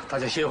了，大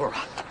家歇会儿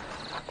吧。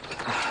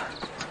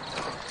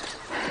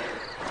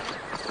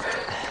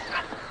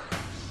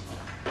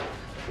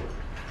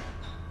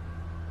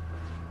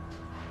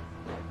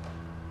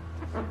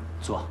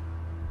坐。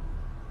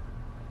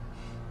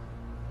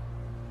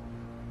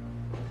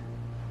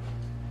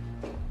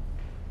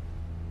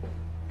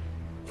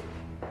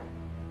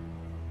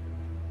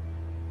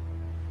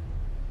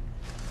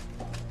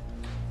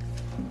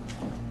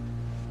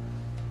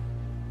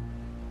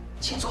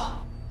请坐。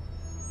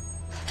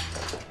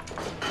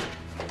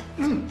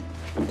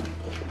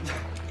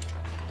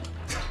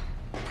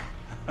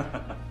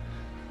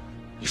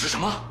你是什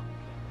么？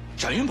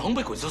展云鹏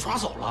被鬼子抓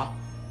走了？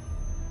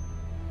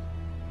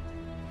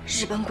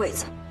日本鬼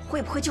子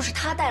会不会就是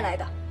他带来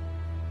的？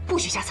不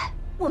许瞎猜！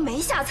我没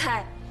瞎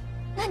猜。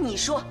那你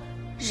说，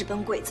日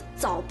本鬼子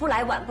早不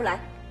来晚不来，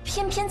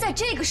偏偏在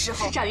这个时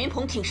候，是展云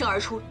鹏挺身而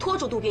出，拖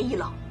住渡边一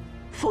郎，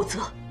否则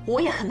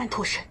我也很难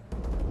脱身。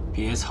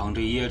别藏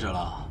着掖着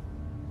了，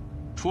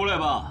出来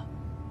吧，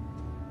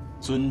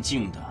尊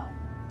敬的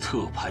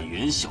特派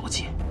员小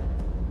姐。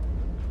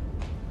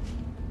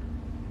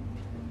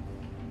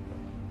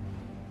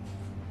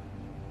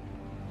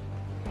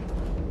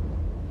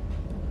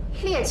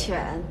猎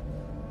犬，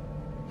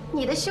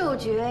你的嗅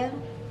觉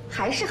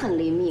还是很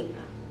灵敏啊。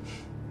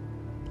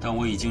但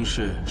我已经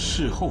是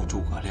事后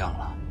诸葛亮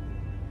了。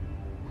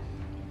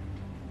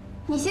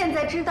你现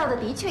在知道的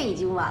的确已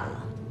经晚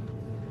了，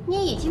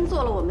你已经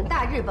做了我们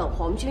大日本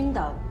皇军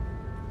的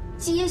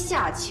阶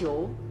下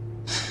囚。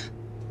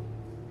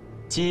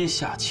阶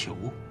下囚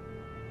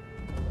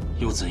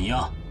又怎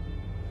样？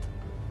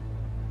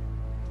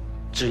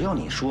只要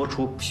你说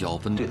出小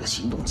分队的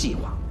行动计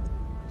划，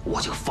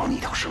我就放你一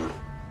条生路。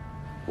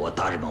我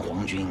大日本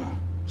皇军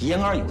言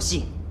而有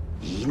信，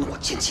一诺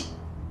千金。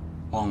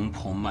王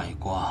婆卖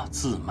瓜，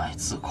自卖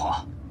自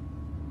夸。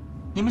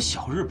你们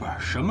小日本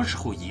什么时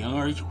候言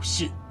而有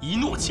信，一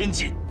诺千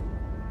金？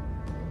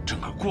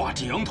整个挂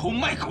着羊头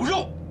卖狗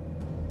肉。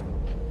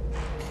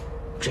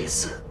这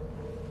次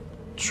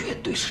绝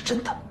对是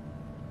真的。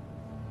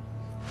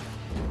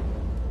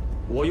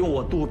我用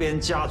我渡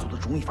边家族的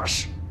荣誉发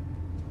誓。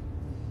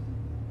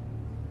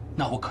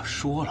那我可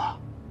说了，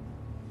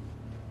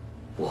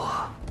我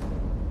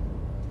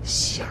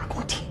洗耳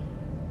恭听。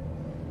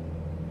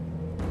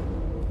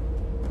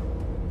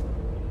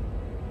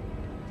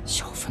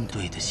小分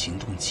队的行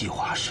动计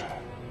划是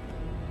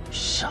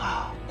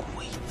杀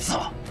鬼子，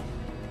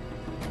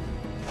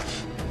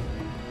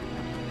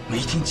没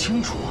听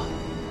清楚啊？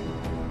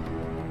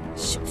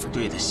小分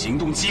队的行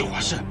动计划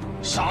是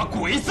杀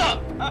鬼子。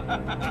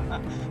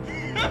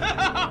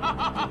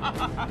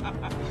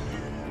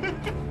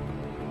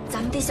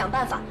咱们得想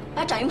办法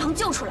把展云鹏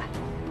救出来。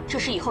这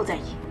事以后再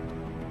议。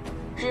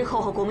日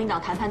后和国民党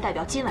谈判代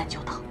表今晚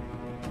就到，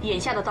眼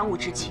下的当务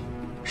之急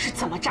是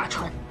怎么炸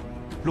船。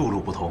陆路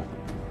不通，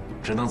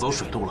只能走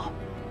水路了。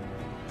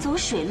走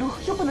水路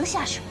又不能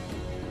下水，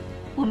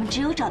我们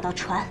只有找到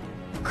船。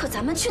可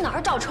咱们去哪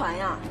儿找船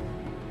呀？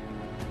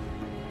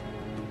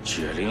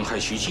解铃还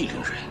须系铃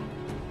人，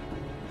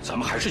咱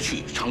们还是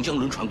去长江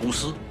轮船公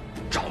司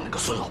找那个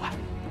孙老板。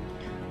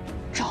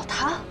找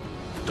他？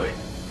对，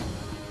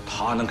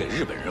他能给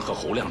日本人和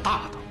侯亮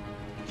大的，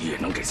也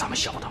能给咱们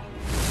小的。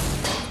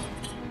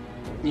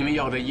你们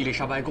要的伊丽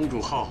莎白公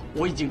主号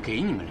我已经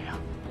给你们了呀。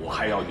我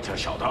还要一条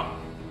小的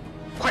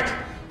快艇。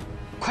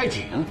快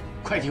艇？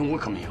快艇我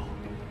可没有。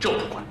这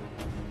不管，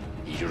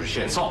你就是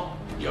现造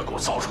也要给我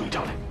造出一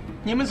条来。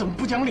你们怎么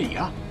不讲理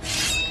呀？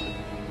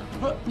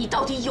你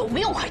到底有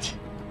没有快艇？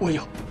我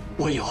有，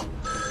我有。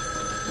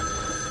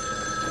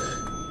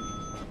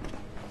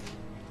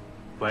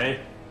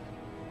喂，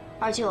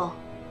二舅，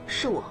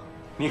是我。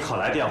你可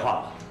来电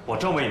话了，我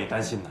正为你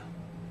担心呢。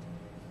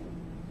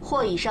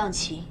货已上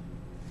齐，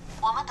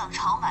我们等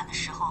朝满的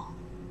时候，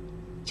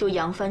就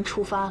扬帆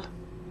出发了。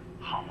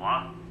好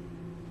啊，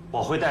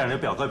我会带着你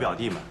表哥表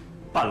弟们，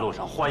半路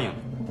上欢迎你。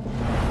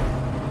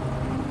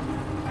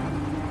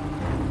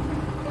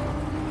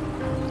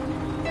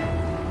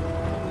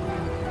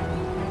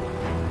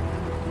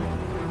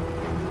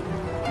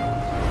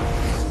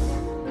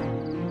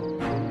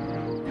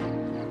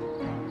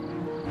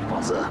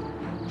王子，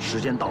时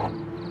间到了，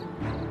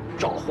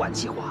召唤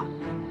计划，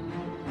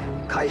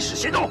开始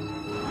行动。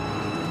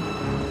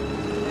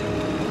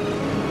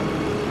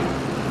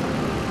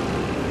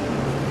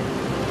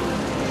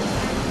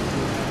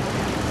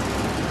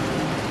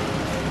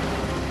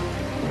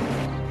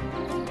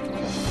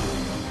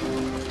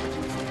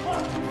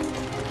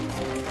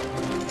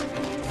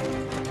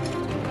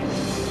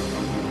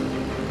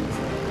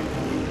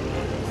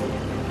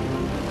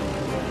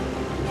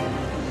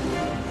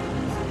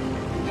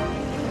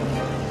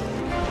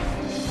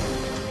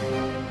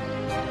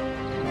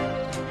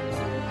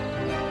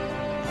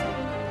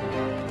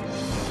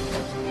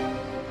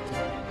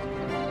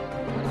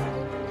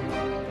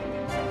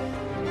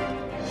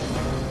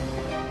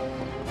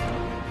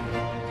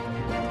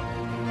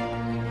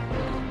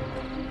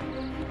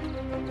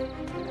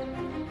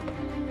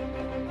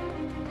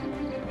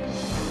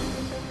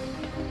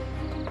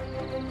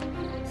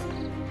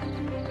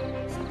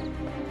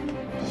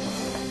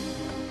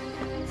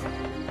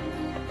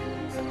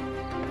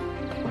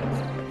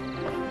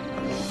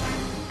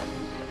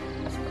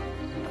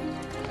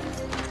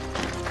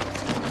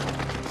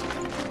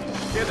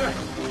列队。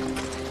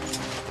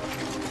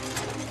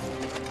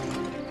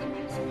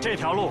这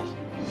条路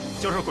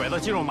就是鬼子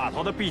进入码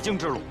头的必经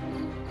之路，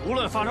无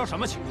论发生什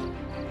么情况，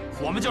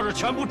我们就是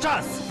全部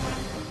战死，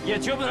也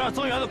绝不能让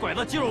增援的鬼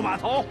子进入码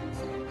头，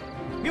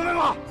明白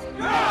吗？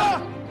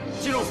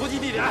进入伏击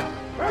地点。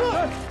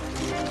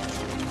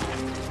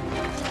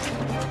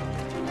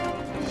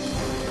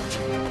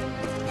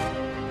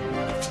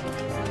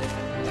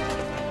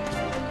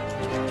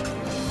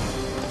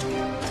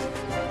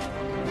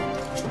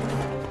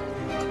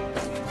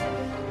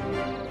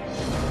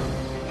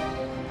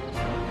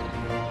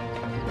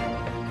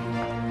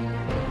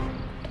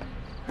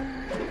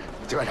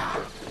局长，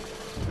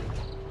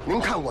您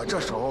看我这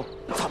手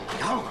怎么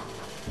样啊？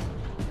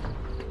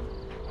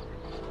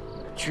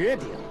绝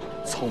顶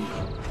聪明！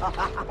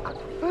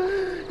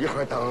一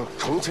会儿等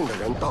重庆的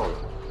人到了，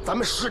咱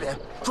们10点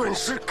准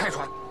时开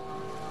船。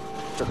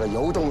这个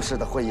游动式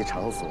的会议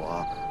场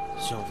所，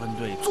小分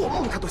队做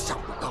梦他都想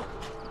不到。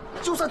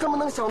就算他们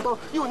能想到，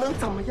又能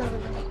怎么样呢？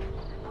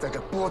在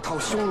这波涛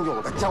汹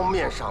涌的江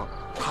面上，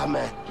他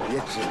们也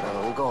只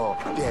能够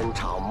鞭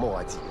长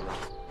莫及了。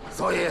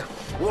所以，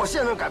我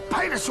现在敢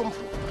拍着胸脯，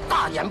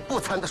大言不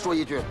惭地说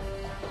一句：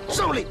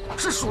胜利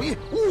是属于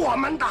我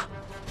们的。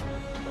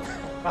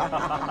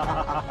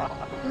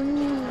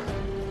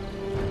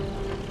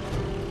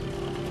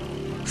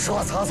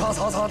说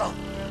曹的，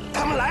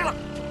他们来了。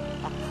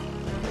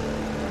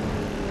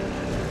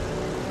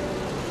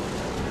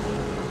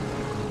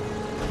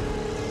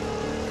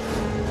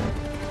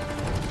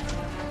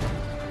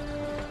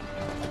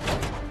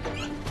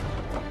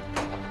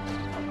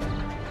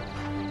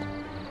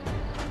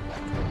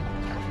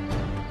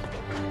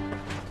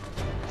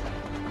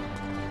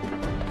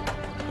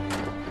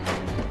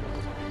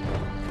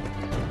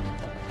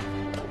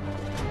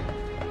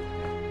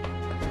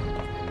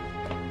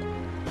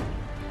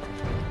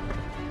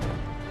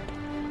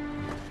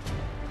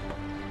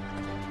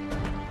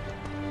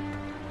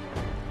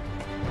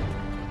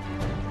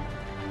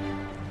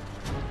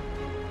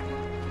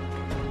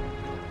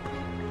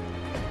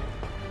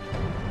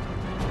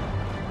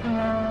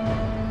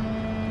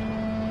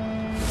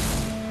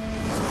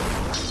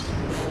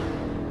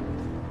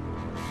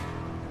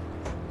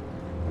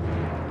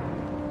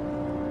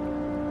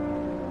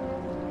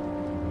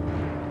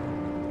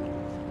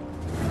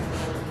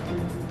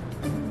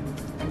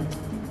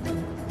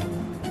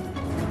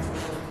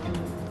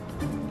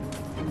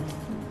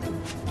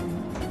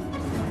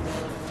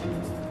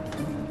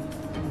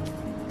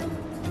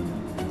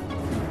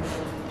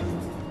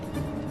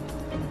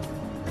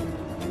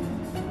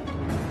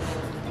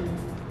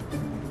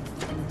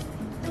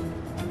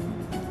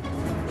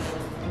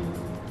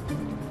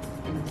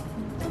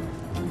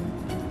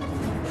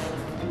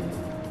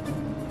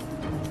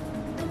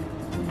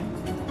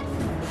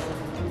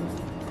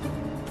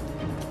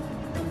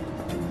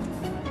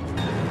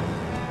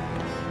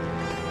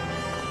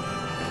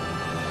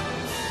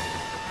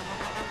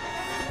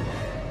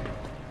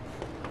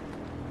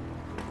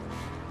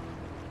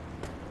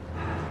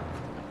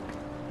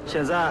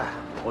现在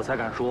我才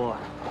敢说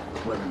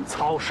稳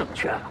操胜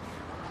券了。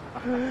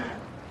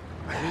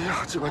哎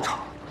呀，机关长，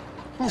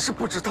你是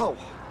不知道啊，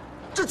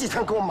这几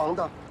天给我忙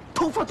的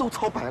头发都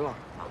操白了。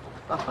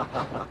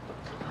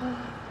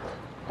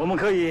我们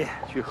可以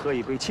去喝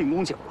一杯庆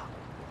功酒了。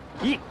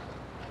1，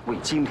为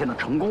今天的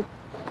成功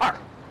；2，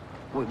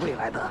为未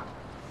来的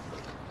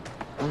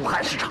武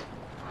汉市场。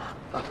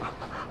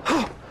好，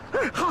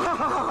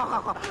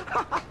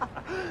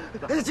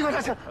哎，机关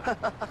长，请。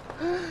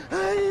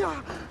哎呀！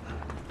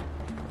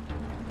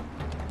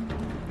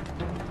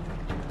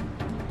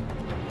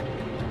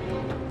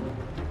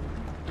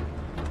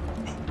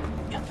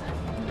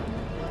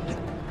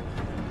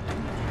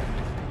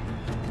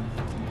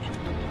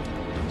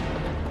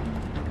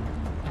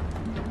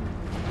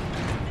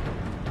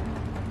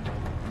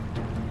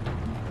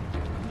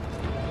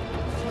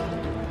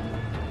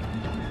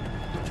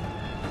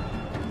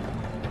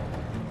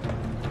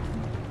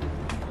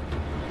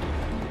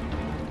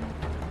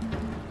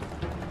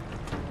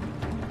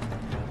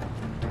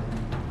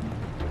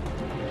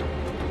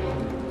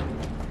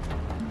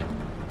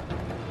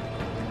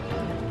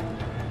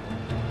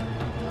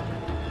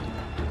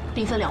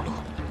兵分2路，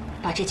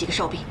把这几个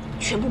哨兵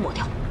全部抹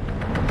掉。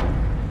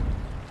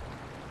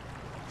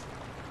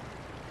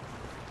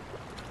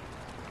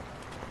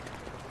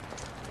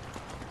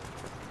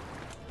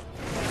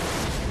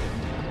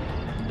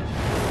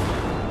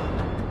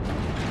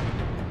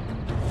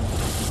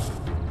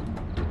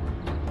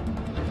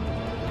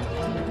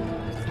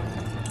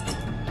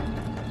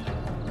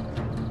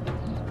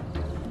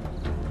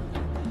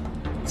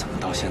怎么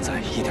到现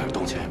在一点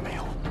动静也没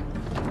有？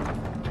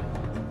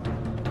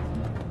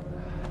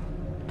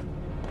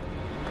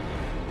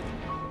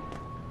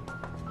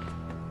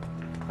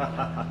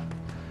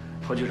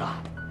侯局长，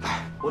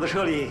我的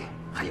车里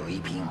还有一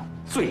瓶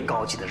最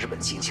高级的日本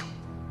清酒，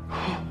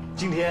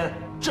今天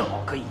正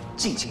好可以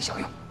尽情享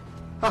用。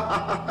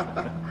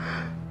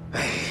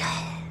哎呀，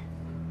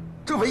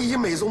这唯一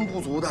美中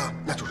不足的，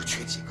那就是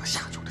缺几个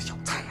下酒的小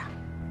菜呀。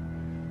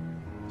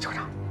校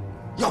长，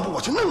要不我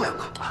我去弄两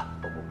个。啊，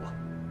不，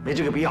没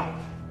这个必要。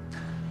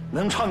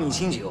能畅饮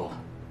清酒，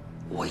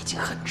我已经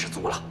很知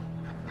足了。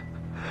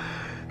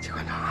季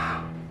馆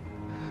长，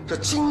这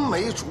青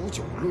梅煮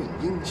酒论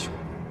英雄，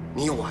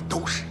你我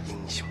都是英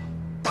雄，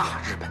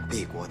大日本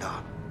帝国的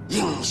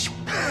英雄。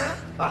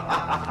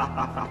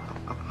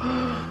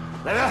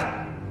来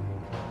人，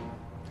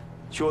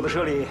去我的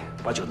车里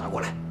把酒拿过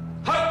来。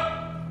嗨。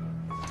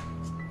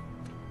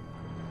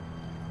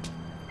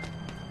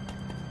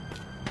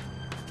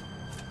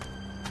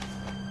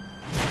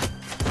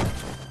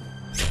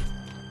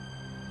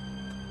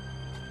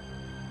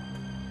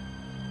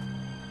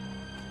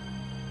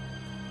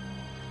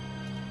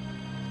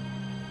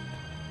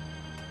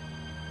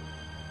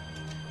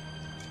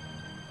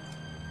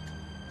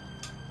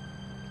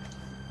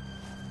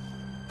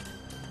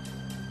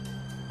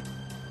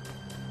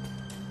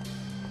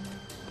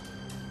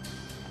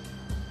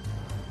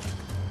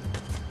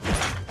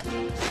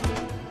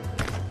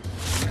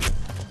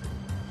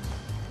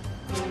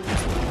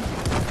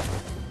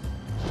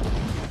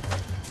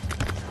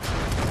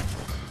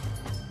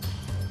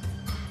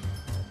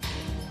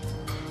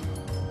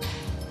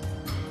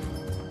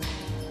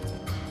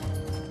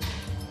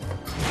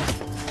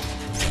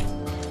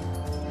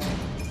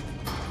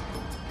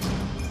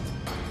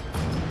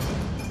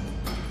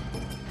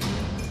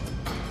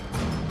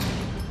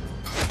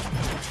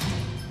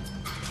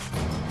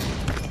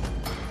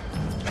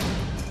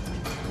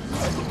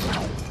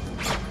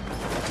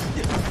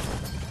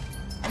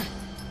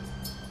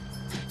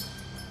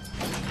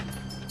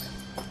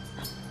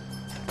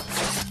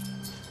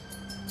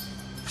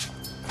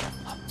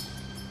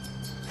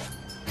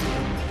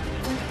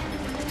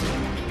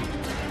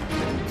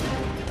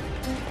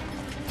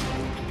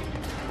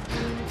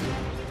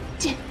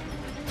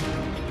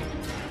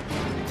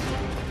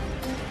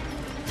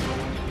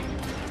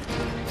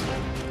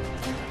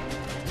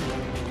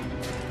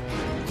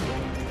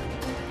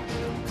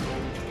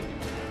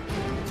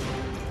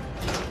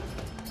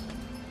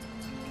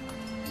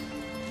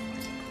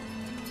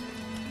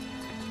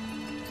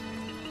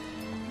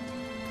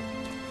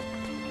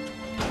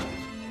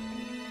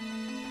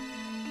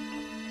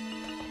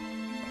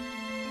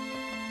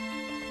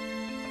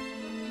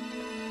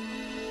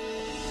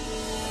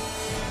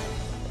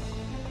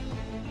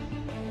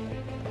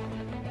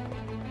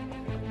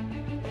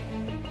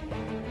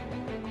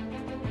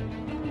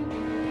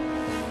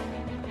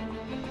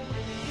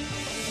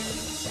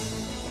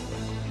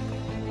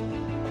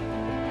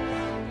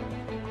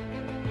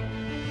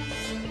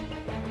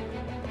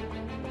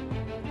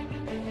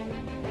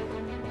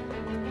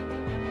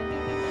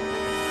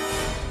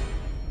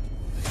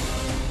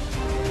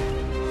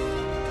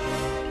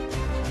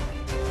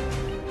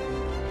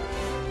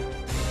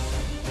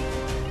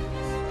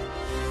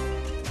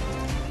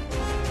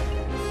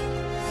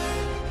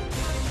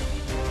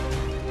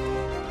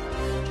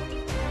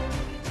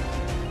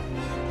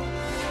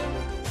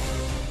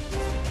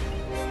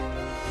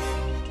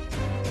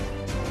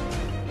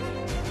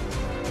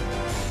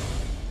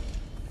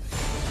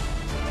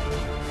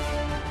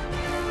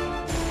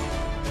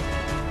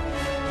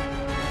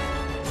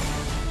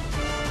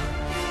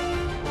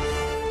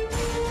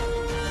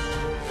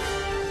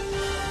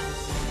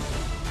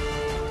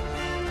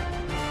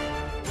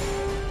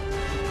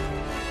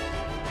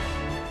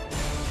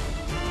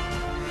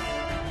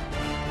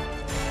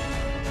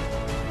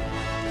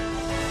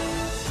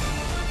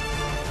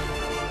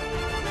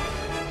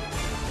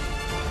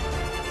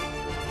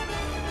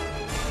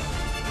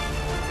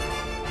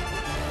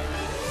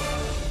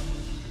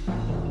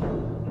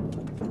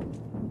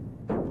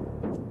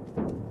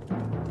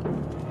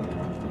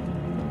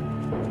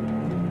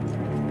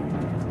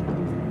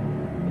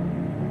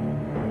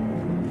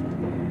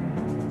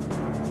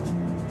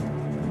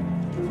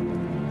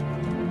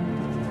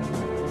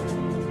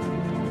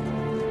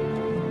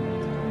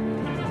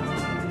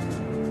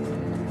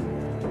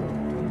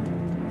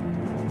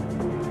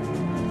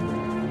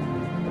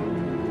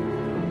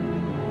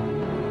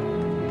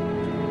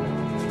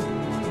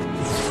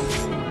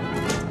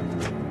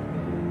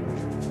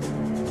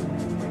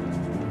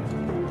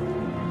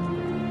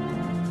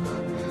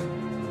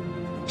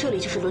 这里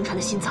就是轮船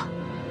的心脏，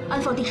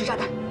安放定时炸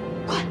弹，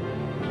快！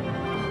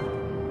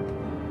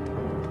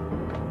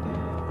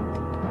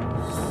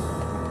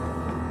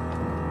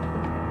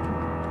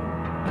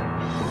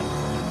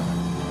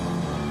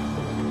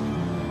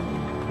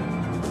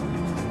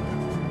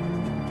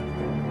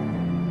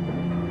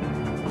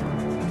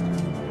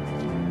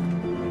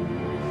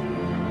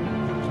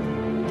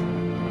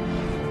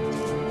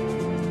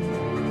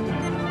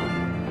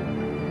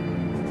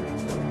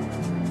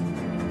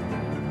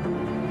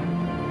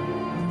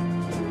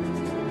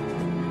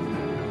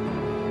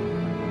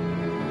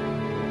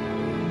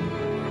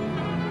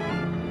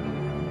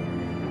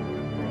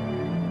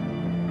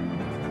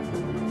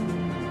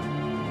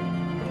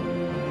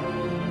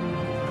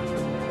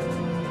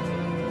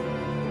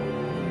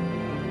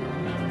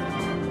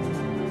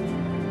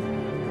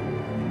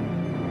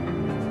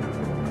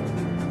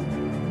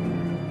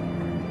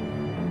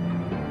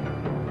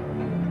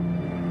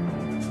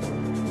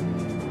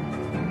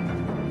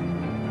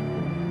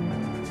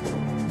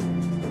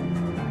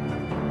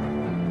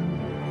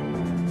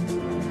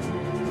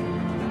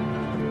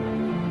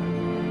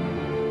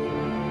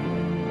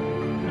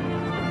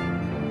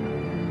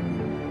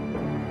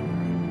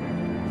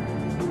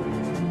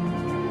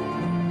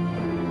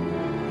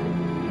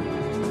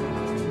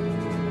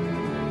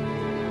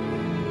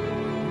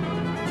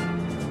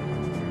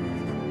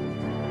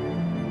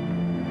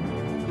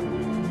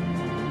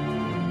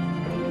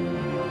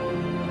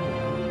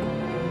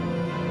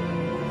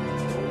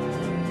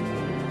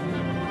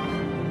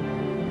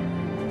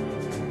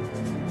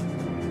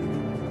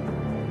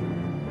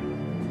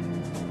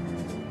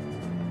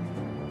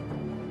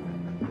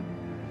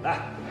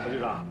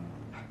哥，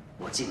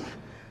我敬你。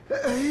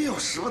哎呦，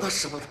舍不得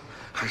舍不得，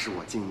还是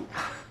我敬你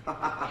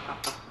啊！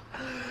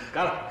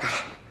干了，干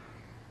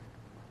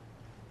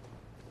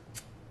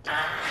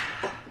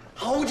了！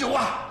好酒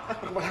啊！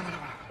我来。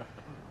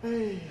哎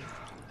呀！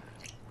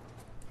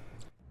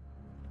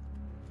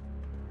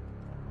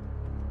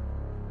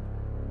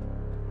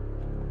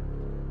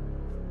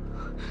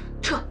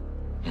撤！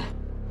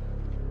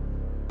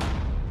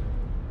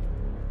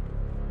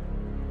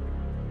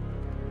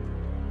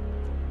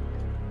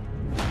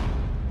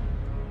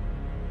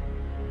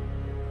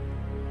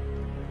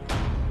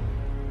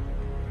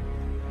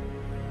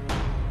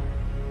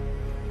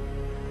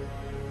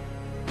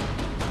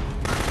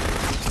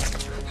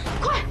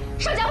快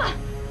上甲板！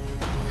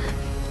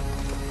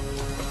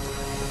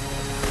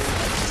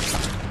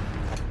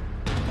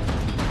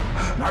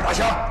哪儿打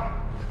枪？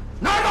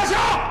哪儿打枪？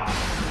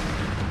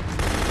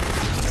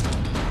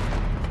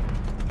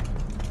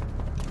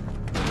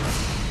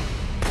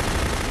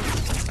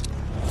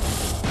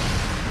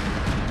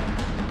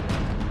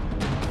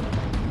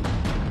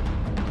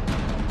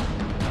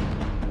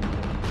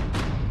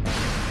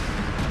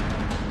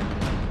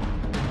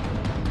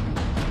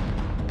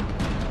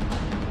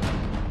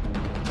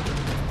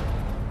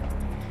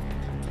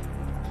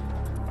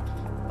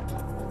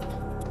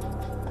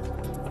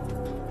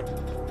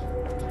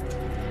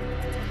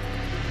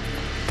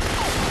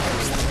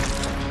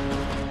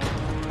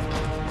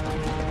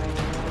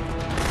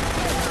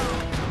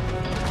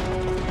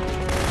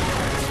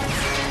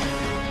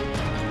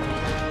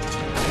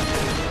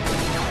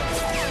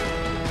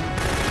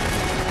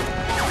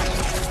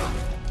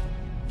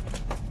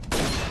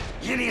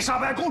伊丽莎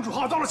白公主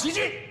号遭了袭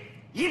击！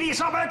伊丽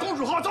莎白公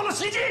主号遭了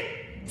袭击！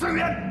增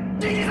援，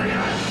立即增援！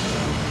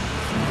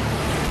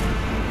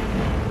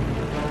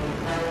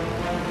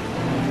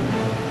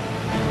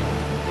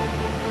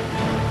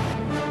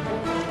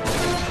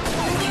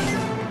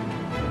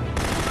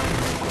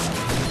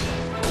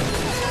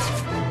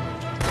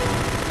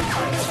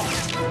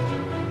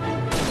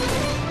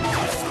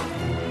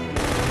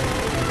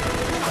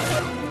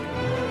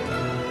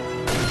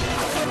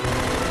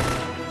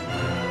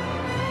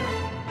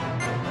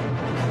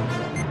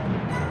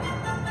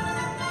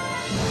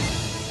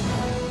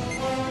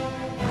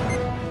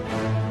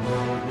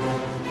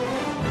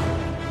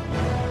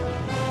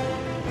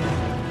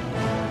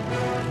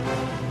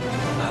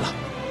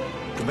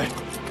准备。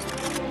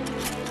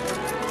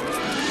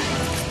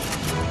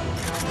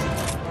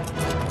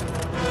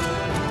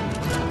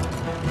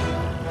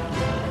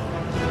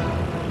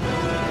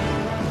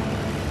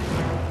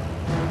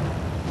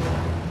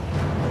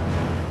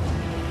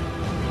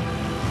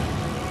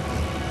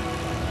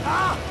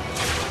打！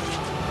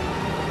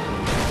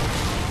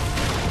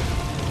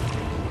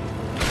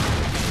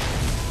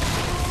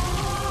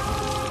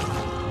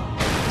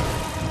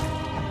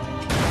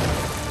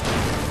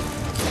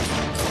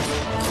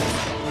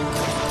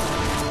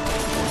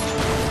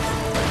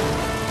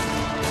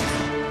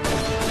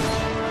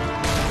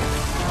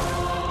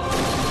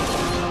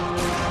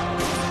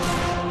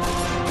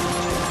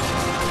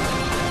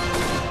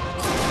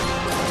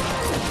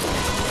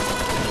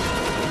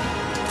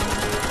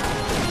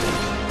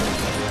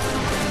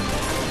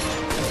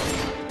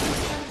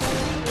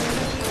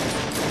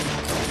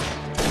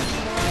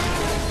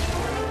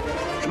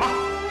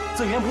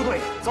增援部队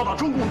遭到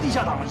中共地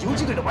下党游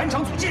击队的顽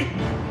强阻击，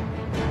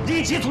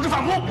立即组织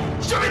反攻！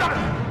宣备大人。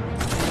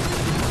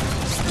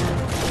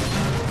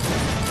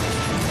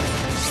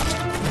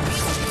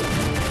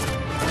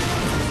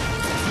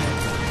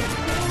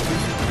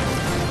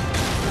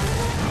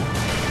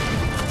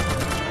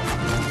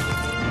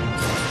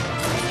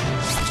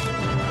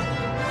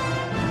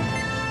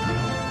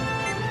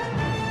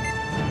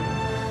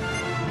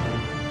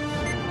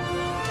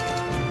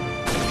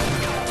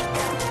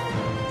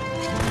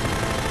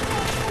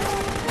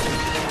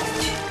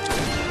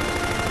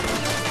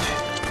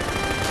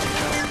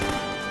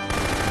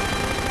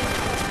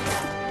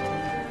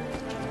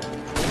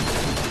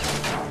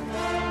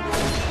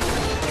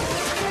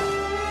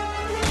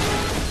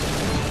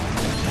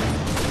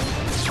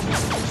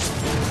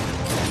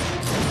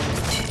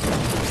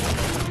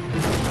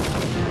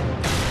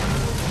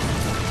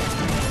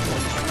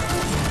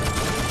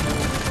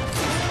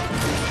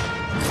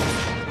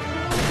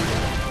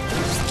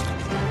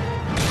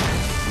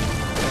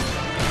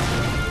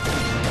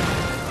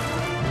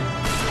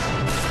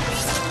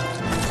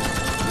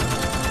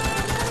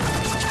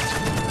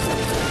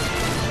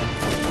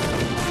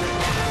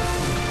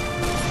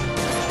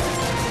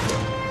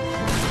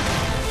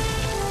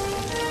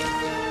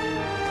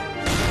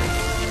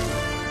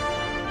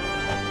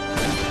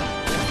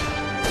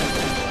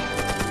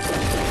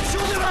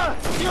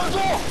顶住！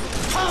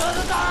狠狠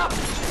的打！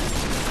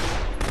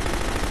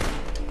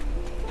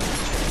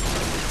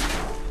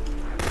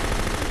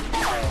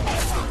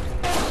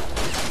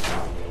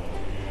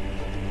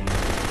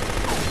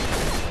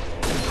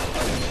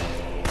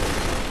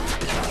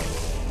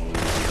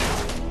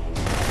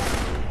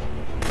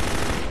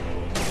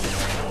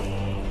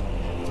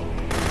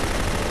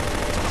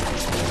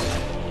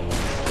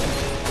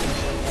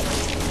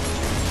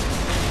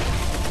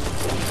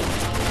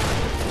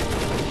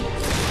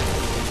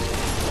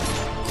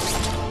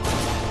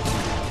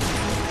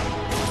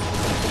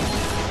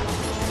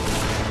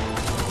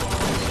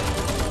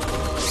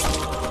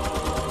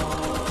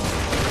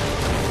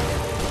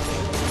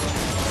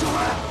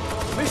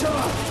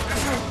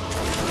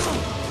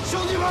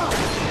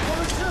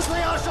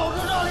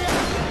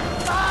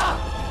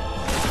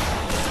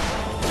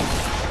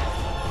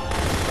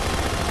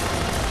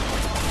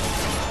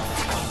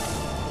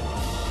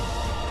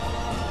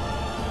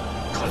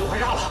车流快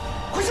炸了，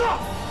快撤！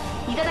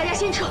你带大家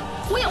先撤，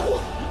我掩护。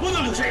不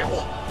能留下掩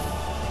护，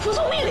服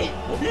从命令。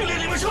我命令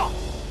你们撤，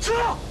撤！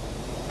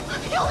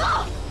有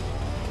告，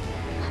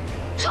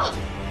撤！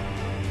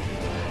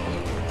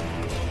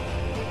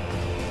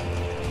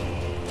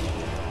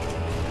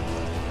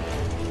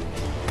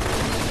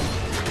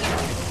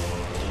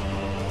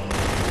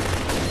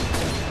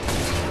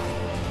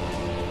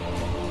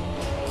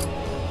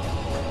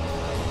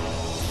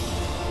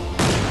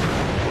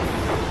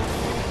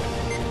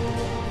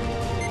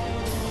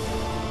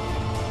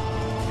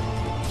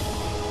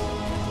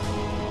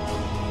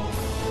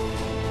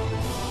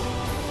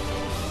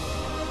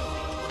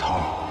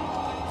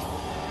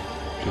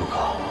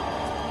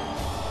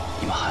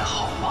们还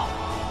好吗？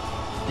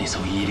那艘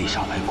伊丽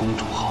莎白公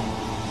主号，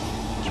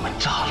你们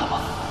炸了吗？